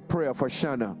just pray a prayer for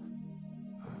Shanna.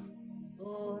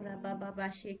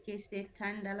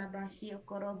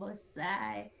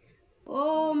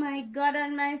 Oh my God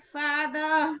and my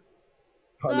Father,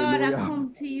 God, I Hallelujah.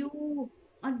 come to you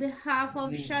on behalf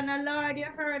of Shanna. Lord, you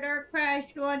heard her cry.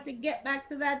 She want to get back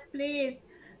to that place.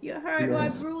 You heard what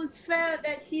Yes. Bruce felt,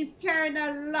 that she's carrying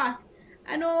a lot.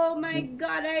 And oh my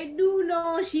God, I do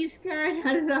know she's carrying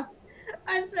a lot.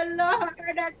 And so, Lord,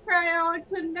 I cry out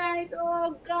tonight,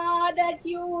 oh God, that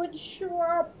you would show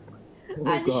up Oh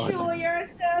and God. show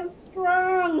yourself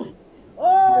strong.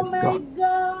 Oh Yes, my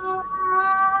God.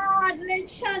 God, let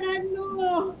Shanna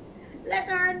know. Let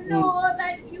her know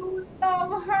that you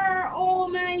love her. Oh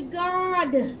my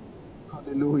God.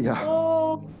 Hallelujah.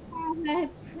 Oh God, I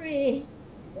pray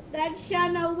that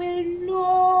Shanna will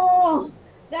know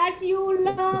that you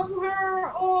love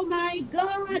her. Oh my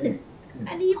God. Yes.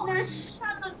 And even as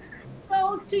Shanna cries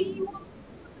out to you,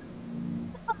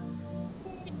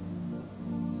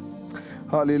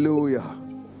 Hallelujah.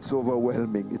 It's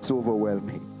overwhelming. It's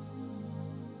overwhelming.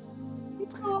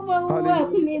 Hallelujah.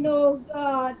 overwhelming, oh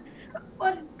God.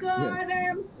 But Yes. God, I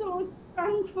am so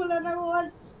thankful, and I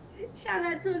want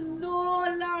Shanna to know,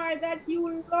 Lord, that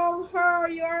you love her.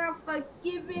 You're a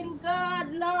forgiving God,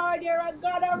 Lord. You're a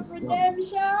God of Yes, God.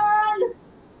 redemption.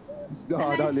 Yes, And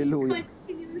God. as she Hallelujah.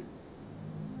 continues,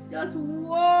 just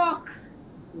walk,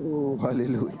 Oh,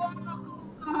 hallelujah.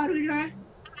 oh God, with her eyes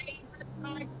that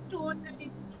are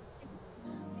totally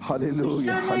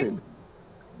Hallelujah. Shanna, Hallelujah.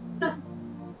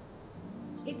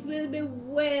 it will be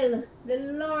well. The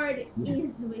Lord Yes.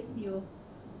 is with you.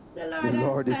 The The Lord, I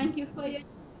Lord is. thank you for your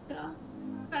daughter.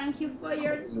 Thank you for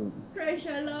your Hallelujah.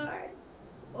 treasure, Lord.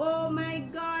 Oh my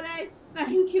God, I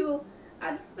thank you.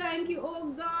 I thank you,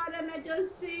 oh God, and I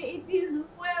just say it is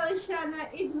well, Shanna.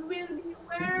 It will be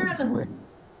It is well. well.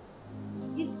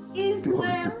 It is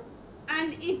Glory to well,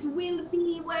 and it will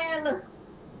be well.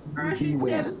 Or I be should say,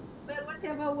 well. well,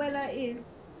 whatever well is.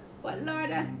 But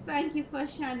Lord, I thank you for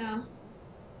Shanna.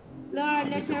 Lord,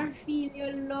 let Hallelujah. her feel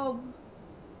your love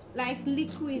like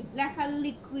liquid, like a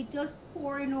liquid just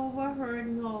pouring over her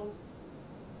now.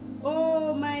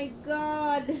 Oh my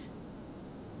God, Lord,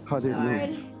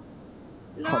 Hallelujah.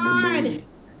 Lord, Hallelujah.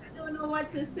 I don't know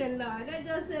what to say, Lord. I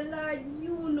just say, Lord,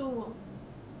 you know.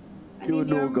 And You in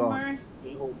your know, God.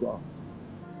 mercy Oh, God.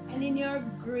 and in your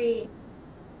grace,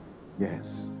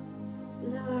 Yes.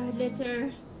 Lord, let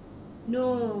her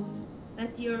know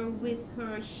that you're with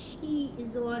her. She is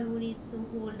the one who needs to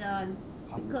hold on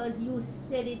because you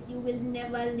said it, you will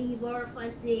never leave or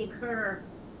forsake her.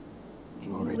 You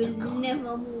Glory to will God.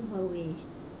 never move away. He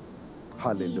needs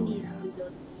Hallelujah. to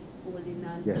just keep holding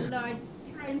on. So, Yes. Lord,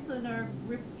 strengthen her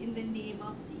grip in the name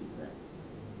of Jesus.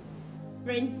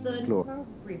 Strengthen Glory. her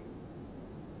grip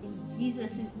in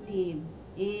Jesus' name.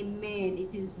 Amen.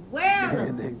 It is well. Amen.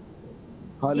 Amen.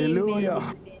 Hallelujah.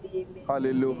 Amen. Amen.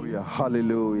 Hallelujah. Amen.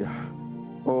 Hallelujah.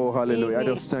 Oh, hallelujah. I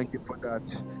Amen. just thank you for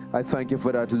that. I thank you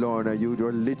for that, Lorna. You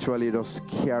were literally just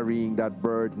carrying that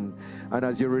burden. And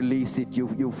as you release it,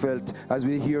 you felt, as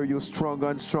we hear you stronger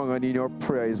and stronger in your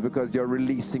prayers, because you're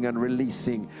releasing and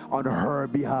releasing on her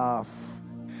behalf.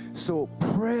 So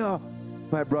prayer,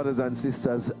 my brothers and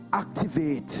sisters,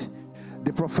 activate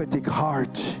the prophetic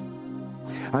heart.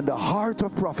 And the heart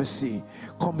of prophecy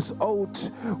comes out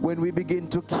when we begin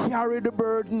to carry the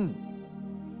burden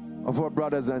of our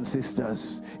brothers and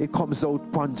sisters. It comes out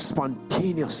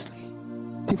spontaneously.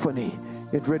 Tiffany,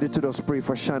 get ready to just pray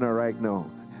for Shanna right now.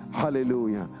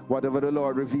 Hallelujah. Whatever the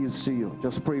Lord reveals to you,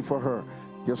 just pray for her.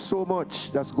 There's so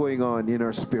much that's going on in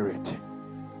her spirit.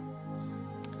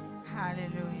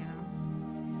 Hallelujah.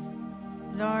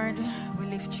 Lord, we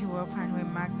lift you up and we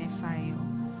magnify you.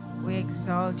 We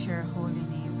exalt your holy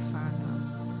name,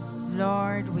 Father.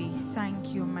 Lord, we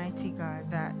thank you, mighty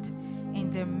God, that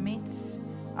in the midst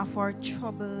of our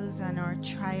troubles and our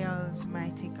trials,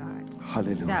 mighty God,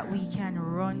 Hallelujah, that we can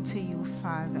run to you,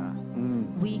 Father.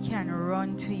 We can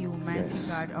run to you, mighty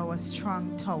God, our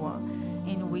strong tower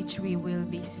in which we will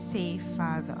be safe,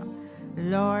 Father.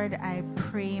 Lord, I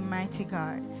pray, mighty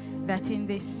God, that in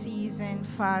this season,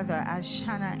 Father, as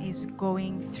Shanna is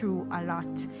going through a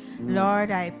lot,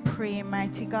 Lord, I pray,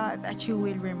 mighty God, that you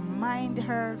will remind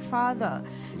her, Father,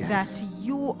 that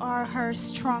you are her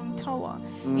strong tower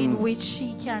in which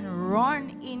she can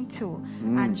run into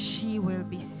and she will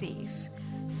be safe.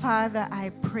 Father,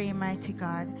 I pray, mighty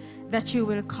God, that you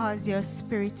will cause your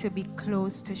spirit to be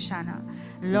close to Shanna.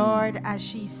 Lord, as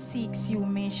she seeks you,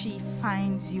 may she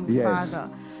find you, Father.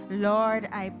 Lord,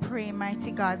 I pray,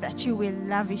 mighty God, that you will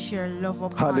lavish your love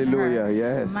upon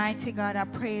her. Mighty God, I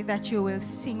pray that you will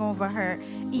sing over her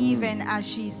even as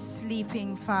she's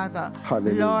sleeping, Father.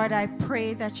 Lord, I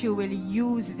pray that you will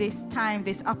use this time,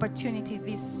 this opportunity,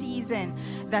 this season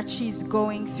that she's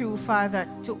going through, Father,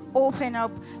 to open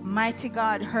up, mighty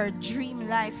God, her dream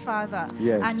life, Father.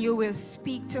 And you will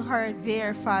speak to her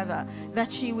there, Father,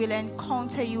 that she will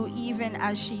encounter you even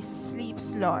as she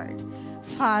sleeps, Lord.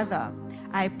 Father,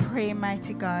 I pray,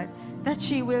 mighty God, that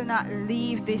she will not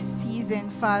leave this season,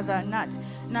 Father,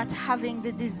 not having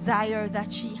the desire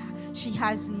that she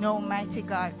has no, mighty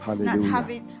God. Not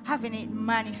having it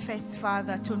manifest,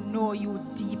 Father, to know you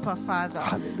deeper, Father.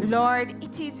 Lord,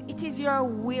 it is your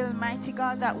will, mighty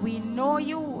God, that we know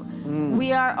you.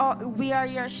 We are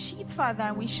your sheep, Father,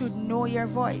 and we should know your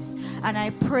voice. And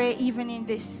I pray even in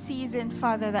this season,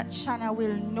 Father, that Shanna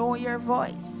will know your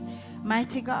voice.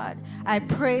 Mighty God, I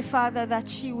pray, Father, that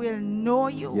she will know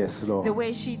you the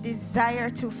way she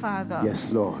desires to, Father.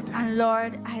 Yes, Lord. And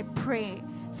Lord, I pray,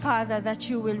 Father, that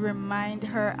you will remind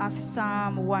her of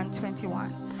Psalm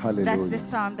 121. Hallelujah. That's the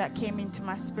psalm that came into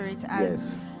my spirit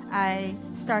as I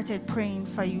started praying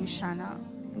for you, Shanna.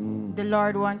 The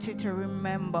Lord wants you to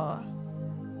remember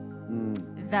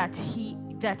that He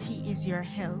is your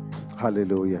help.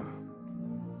 Hallelujah.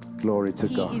 Glory to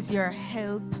God. He is your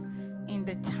help in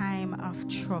the time of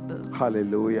trouble.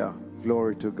 Hallelujah.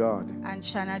 Glory to God. And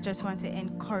Shanna, I just want to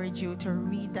encourage you to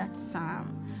read that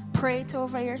psalm. Pray it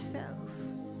over yourself.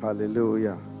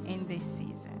 Hallelujah. In this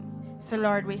season. So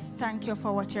Lord, we thank you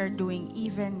for what you're doing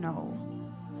even now.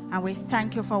 And we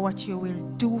thank you for what you will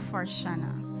do for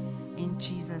Shanna. In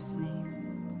Jesus'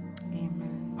 name. Amen.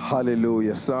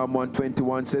 Hallelujah. Psalm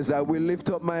 121 says, I will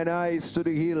lift up mine eyes to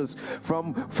the hills.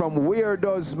 From where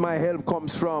does my help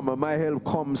comes from? My help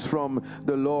comes from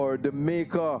the Lord, the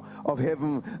maker of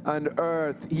heaven and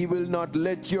earth. He will not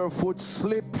let your foot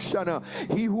slip, Shanna.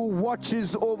 He who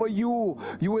watches over you,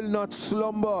 you will not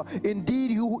slumber.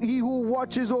 Indeed, he who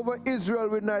watches over Israel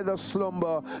will neither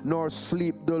slumber nor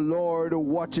sleep. The Lord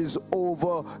watches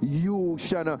over you,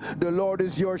 Shanna. The Lord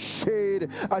is your shade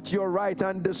at your right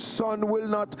hand. The sun will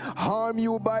not harm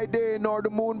you by day, nor the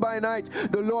moon by night.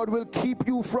 The Lord will keep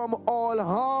you from all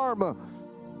harm.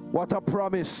 What a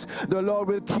promise. The Lord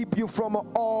will keep you from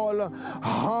all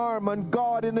harm. And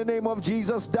God, in the name of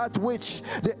Jesus, that which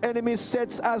the enemy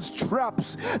sets as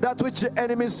traps, that which the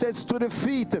enemy sets to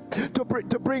defeat,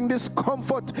 to bring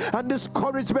discomfort and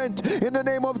discouragement, in the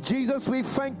name of Jesus, we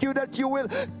thank you that you will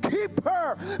keep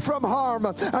her from harm.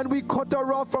 And we cut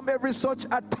her off from every such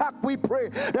attack. We pray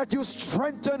that you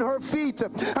strengthen her feet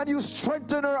and you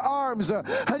strengthen her arms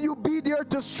and you be there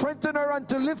to strengthen her and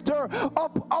to lift her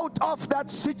up out of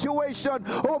that situation.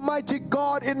 Almighty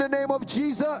God, in the name of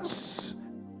Jesus,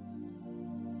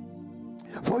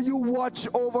 for you watch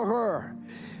over her.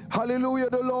 Hallelujah.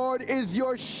 The Lord is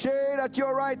your shade at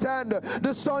your right hand.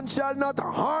 The sun shall not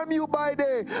harm you by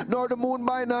day, nor the moon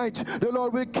by night. The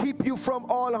Lord will keep you from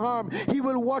all harm. He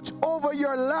will watch over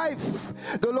your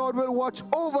life. The Lord will watch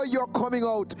over your coming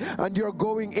out and your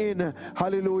going in.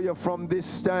 Hallelujah. From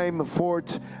this time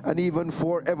forth and even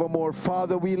forevermore.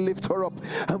 Father, we lift her up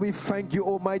and we thank you,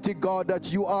 Almighty God,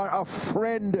 that you are a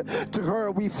friend to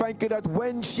her. We thank you that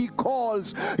when she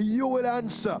calls, you will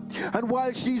answer. And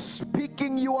while she's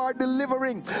speaking, you are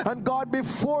delivering. And God,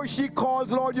 before she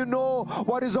calls, Lord, you know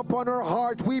what is upon her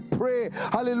heart. We pray,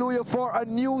 hallelujah, for a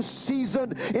new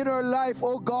season in her life.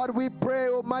 Oh God, we pray,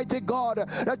 Almighty God,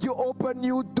 that you open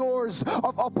new doors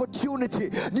of opportunity,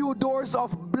 new doors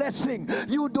of blessing,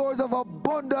 new doors of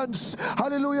abundance.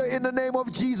 Hallelujah, in the name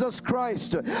of Jesus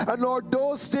Christ. And Lord,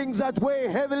 those things that weigh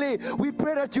heavily, we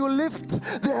pray that you lift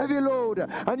the heavy load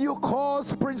and you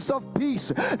cause, Prince of Peace,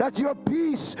 that your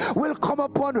peace will come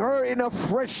upon her in a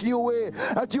fresh new way,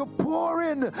 that you pour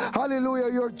in,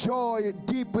 hallelujah, your joy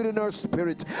deep within her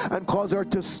spirit and cause her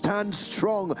to stand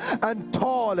strong and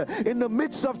tall in the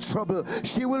midst of trouble.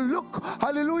 She will look,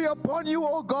 hallelujah, upon you,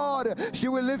 O God. She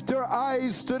will lift her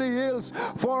eyes to the hills,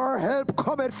 for her help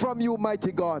cometh from you,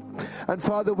 mighty God. And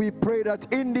Father, we pray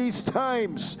that in these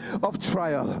times of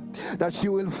trial, that she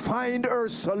will find her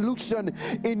solution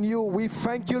in you. We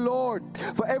thank you, Lord,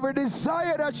 for every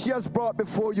desire that she has brought brought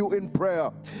before you in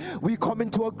prayer. We come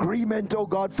into agreement, oh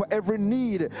God, for every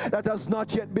need that has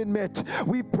not yet been met.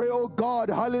 We pray, oh God,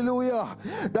 hallelujah,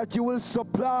 that you will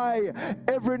supply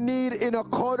every need in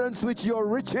accordance with your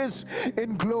riches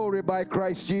in glory by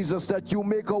Christ Jesus, that you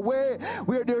make a way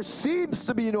where there seems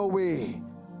to be no way,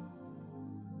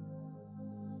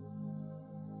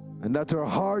 and that our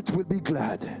heart will be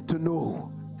glad to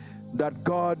know that,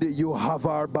 God, you have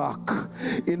our back.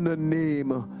 In the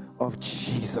name of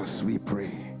Jesus we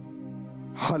pray.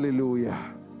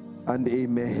 Hallelujah and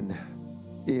amen.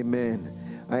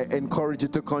 Amen. I encourage you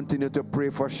to continue to pray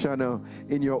for Shanna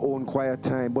in your own quiet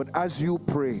time. But as you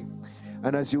pray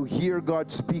and as you hear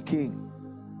God speaking,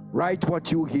 write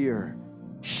what you hear.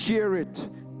 Share it,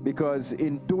 because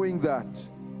in doing that,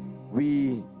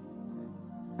 we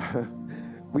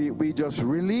just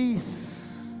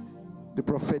release the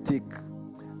prophetic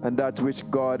and that which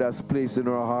God has placed in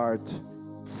our heart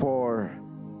for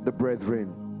the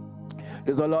brethren.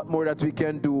 There's a lot more that we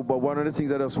can do, but one of the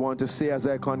things I just want to say as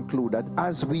I conclude, that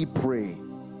as we pray,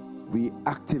 we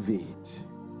activate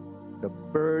the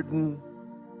burden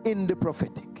in the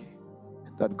prophetic,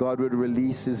 that God would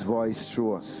release his voice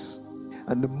through us.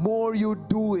 And the more you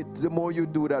do it, the more you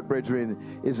do that,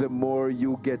 brethren, is the more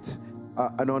you get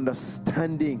an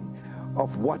understanding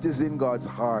of what is in God's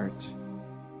heart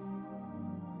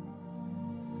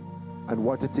and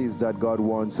what it is that God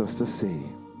wants us to say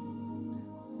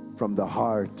from the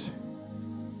heart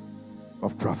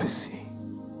of prophecy.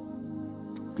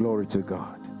 Glory to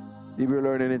God. If you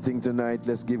learn anything tonight,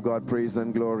 let's give God praise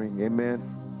and glory. Amen.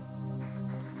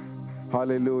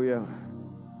 Hallelujah.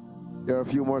 There are a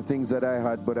few more things that I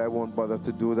had, but I won't bother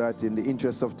to do that in the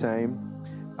interest of time.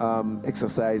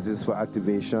 Exercises for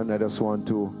activation. I just want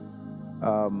to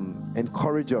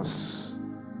encourage us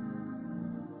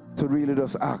to really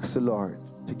just ask the Lord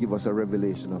to give us a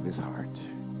revelation of his heart.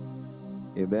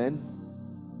 Amen.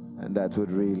 And that would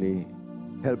really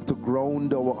help to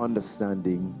ground our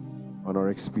understanding on our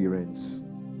experience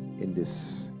in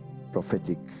this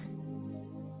prophetic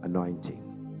anointing.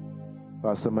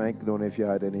 Pastor Mike, don't know if you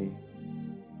had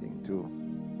anything to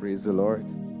praise the Lord.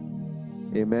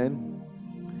 Amen.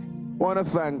 I want to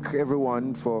thank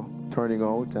everyone for turning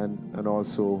out and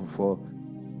also for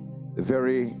the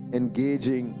very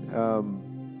engaging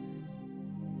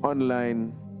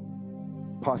online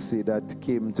posse that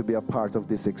came to be a part of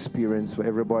this experience, for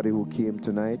everybody who came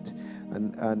tonight.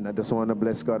 And I just want to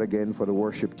bless God again for the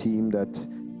worship team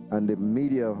and the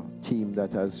media team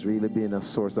that has really been a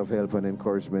source of help and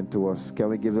encouragement to us. Can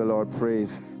we give the Lord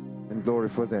praise and glory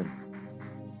for them?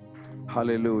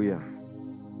 Hallelujah.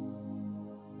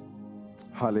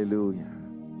 Hallelujah.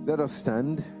 Let us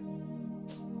stand.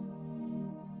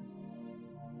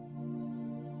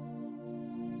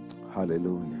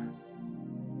 Hallelujah.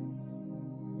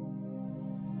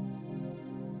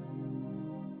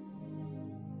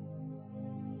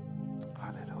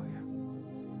 Hallelujah.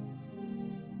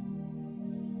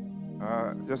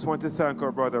 Just want to thank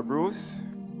our brother Bruce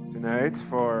tonight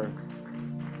for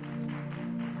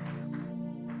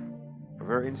a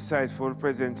very insightful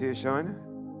presentation.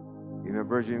 You know,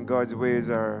 Virgin God's ways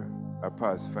are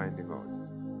past finding out.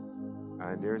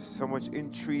 And there's so much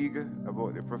intrigue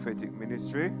about the prophetic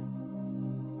ministry.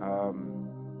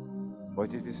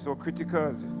 But it is so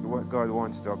critical to what God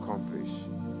wants to accomplish.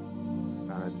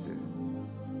 And I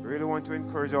really want to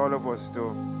encourage all of us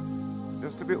to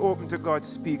be open to God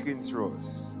speaking through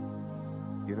us.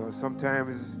 You know,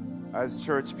 sometimes as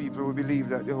church people, we believe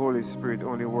that the Holy Spirit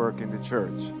only works in the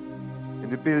church, in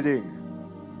the building.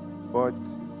 But,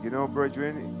 you know,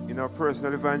 brethren, in our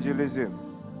personal evangelism,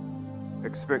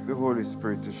 expect the Holy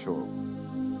Spirit to show up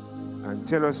and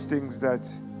tell us things that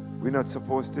we're not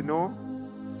supposed to know,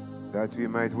 that we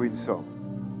might win some.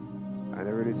 And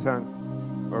I really thank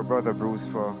our brother Bruce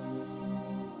for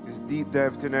this deep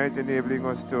dive tonight, enabling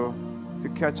us to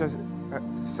catch a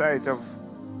sight of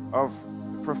the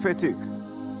prophetic,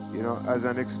 you know, as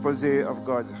an expose of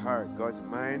God's heart, God's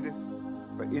mind,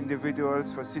 for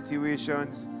individuals, for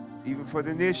situations, even for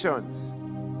the nations.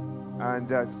 And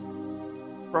that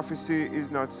prophecy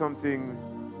is not something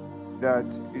that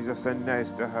is just a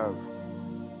nice to have.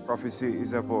 Prophecy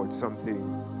is about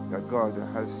something that God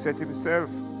has set himself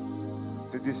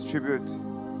to distribute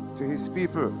to his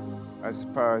people as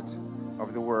part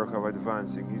of the work of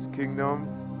advancing his kingdom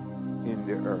in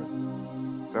the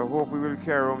earth. So I hope we will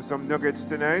carry home some nuggets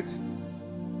tonight.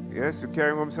 Yes, we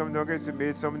carry home some nuggets. We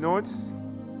made some notes.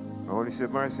 I only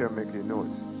said Marcia making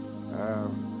notes.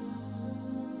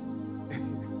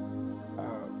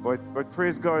 But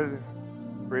praise God,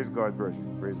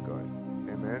 brethren, praise God.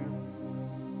 Amen.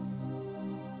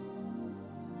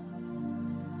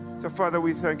 So, Father,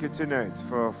 we thank you tonight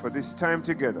for this time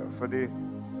together,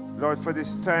 Lord, for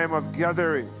this time of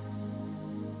gathering.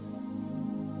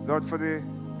 Lord, for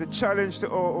the challenge to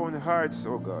our own hearts,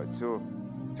 oh God, to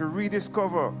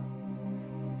rediscover,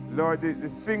 Lord, the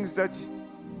things that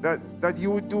you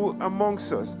would do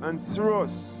amongst us and through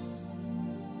us.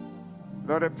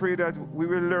 Lord, I pray that we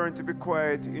will learn to be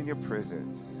quiet in your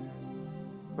presence.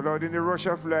 But Lord, in the rush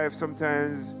of life,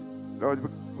 sometimes, Lord,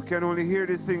 we can only hear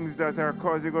the things that are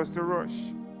causing us to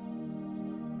rush.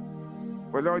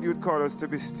 But Lord, you would call us to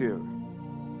be still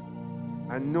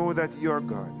and know that you are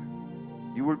God.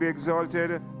 You will be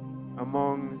exalted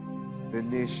among the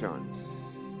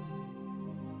nations.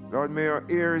 Lord, may our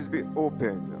ears be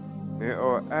open. May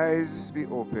our eyes be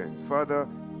open. Father,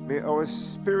 may our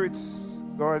spirits,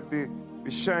 God, be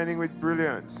shining with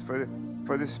brilliance.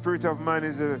 For the spirit of man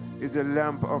is a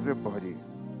lamp of the body.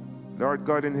 Lord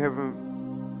God in heaven,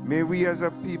 may we as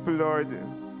a people, Lord,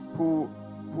 who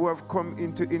have come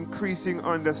into increasing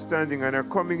understanding and are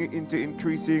coming into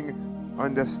increasing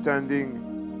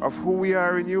understanding of who we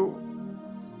are in you,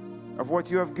 of what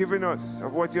you have given us,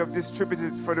 of what you have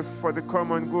distributed for the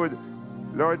common good.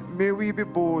 Lord, may we be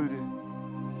bold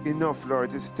enough,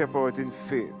 Lord, to step out in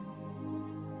faith,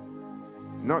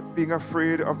 not being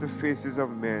afraid of the faces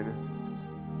of men,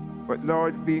 but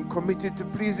Lord, being committed to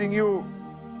pleasing you.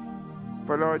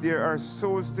 For Lord, there are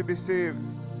souls to be saved.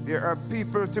 There are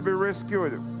people to be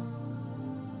rescued.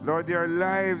 Lord, there are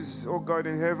lives, oh God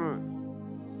in heaven,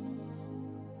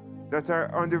 that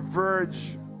are on the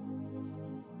verge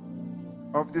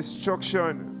of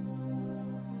destruction.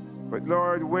 But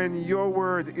Lord, when your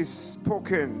word is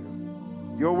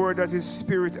spoken, your word that is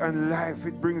spirit and life,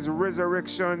 it brings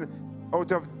resurrection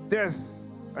out of death.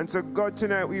 And so God,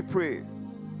 tonight we pray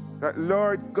that,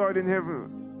 Lord God in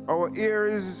heaven, our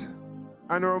ears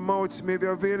and our mouths may be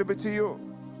available to you,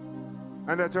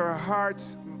 and that our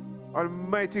hearts,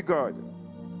 Almighty God,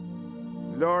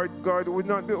 Lord God, would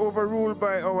not be overruled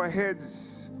by our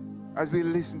heads as we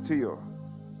listen to you,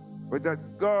 but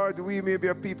that, God, we may be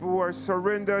a people who are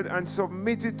surrendered and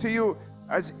submitted to you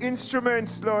as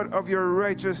instruments, Lord, of your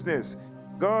righteousness.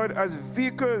 God, as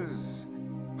vehicles,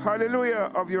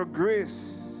 hallelujah, of your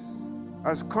grace,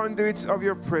 as conduits of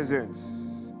your presence,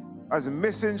 as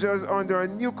messengers under a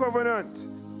new covenant.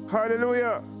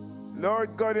 Hallelujah.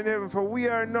 Lord God in heaven, for we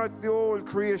are not the old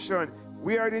creation.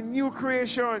 We are the new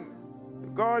creation.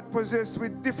 God possessed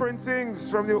with different things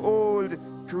from the old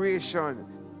creation,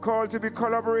 called to be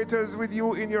collaborators with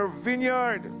you in your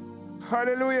vineyard.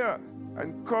 Hallelujah.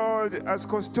 And called as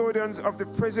custodians of the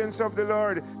presence of the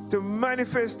Lord to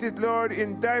manifest it, Lord,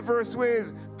 in diverse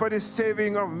ways for the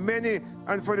saving of many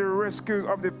and for the rescue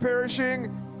of the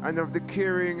perishing and of the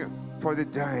caring for the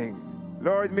dying.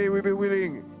 Lord, may we be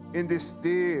willing in this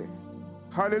day.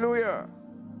 Hallelujah.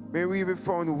 May we be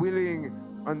found willing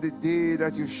on the day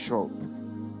that you show up,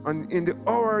 and in the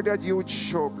hour that you would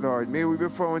show up, Lord. May we be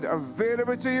found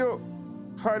available to you.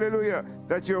 Hallelujah.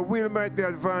 That your will might be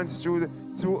advanced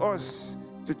through us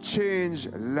to change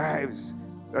lives.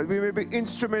 That we may be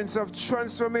instruments of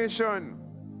transformation.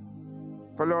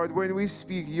 For Lord, when we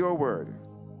speak your word,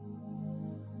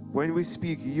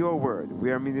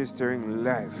 we are ministering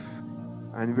life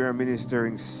and we are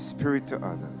ministering spirit to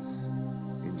others.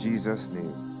 In Jesus'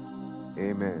 name,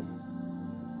 amen.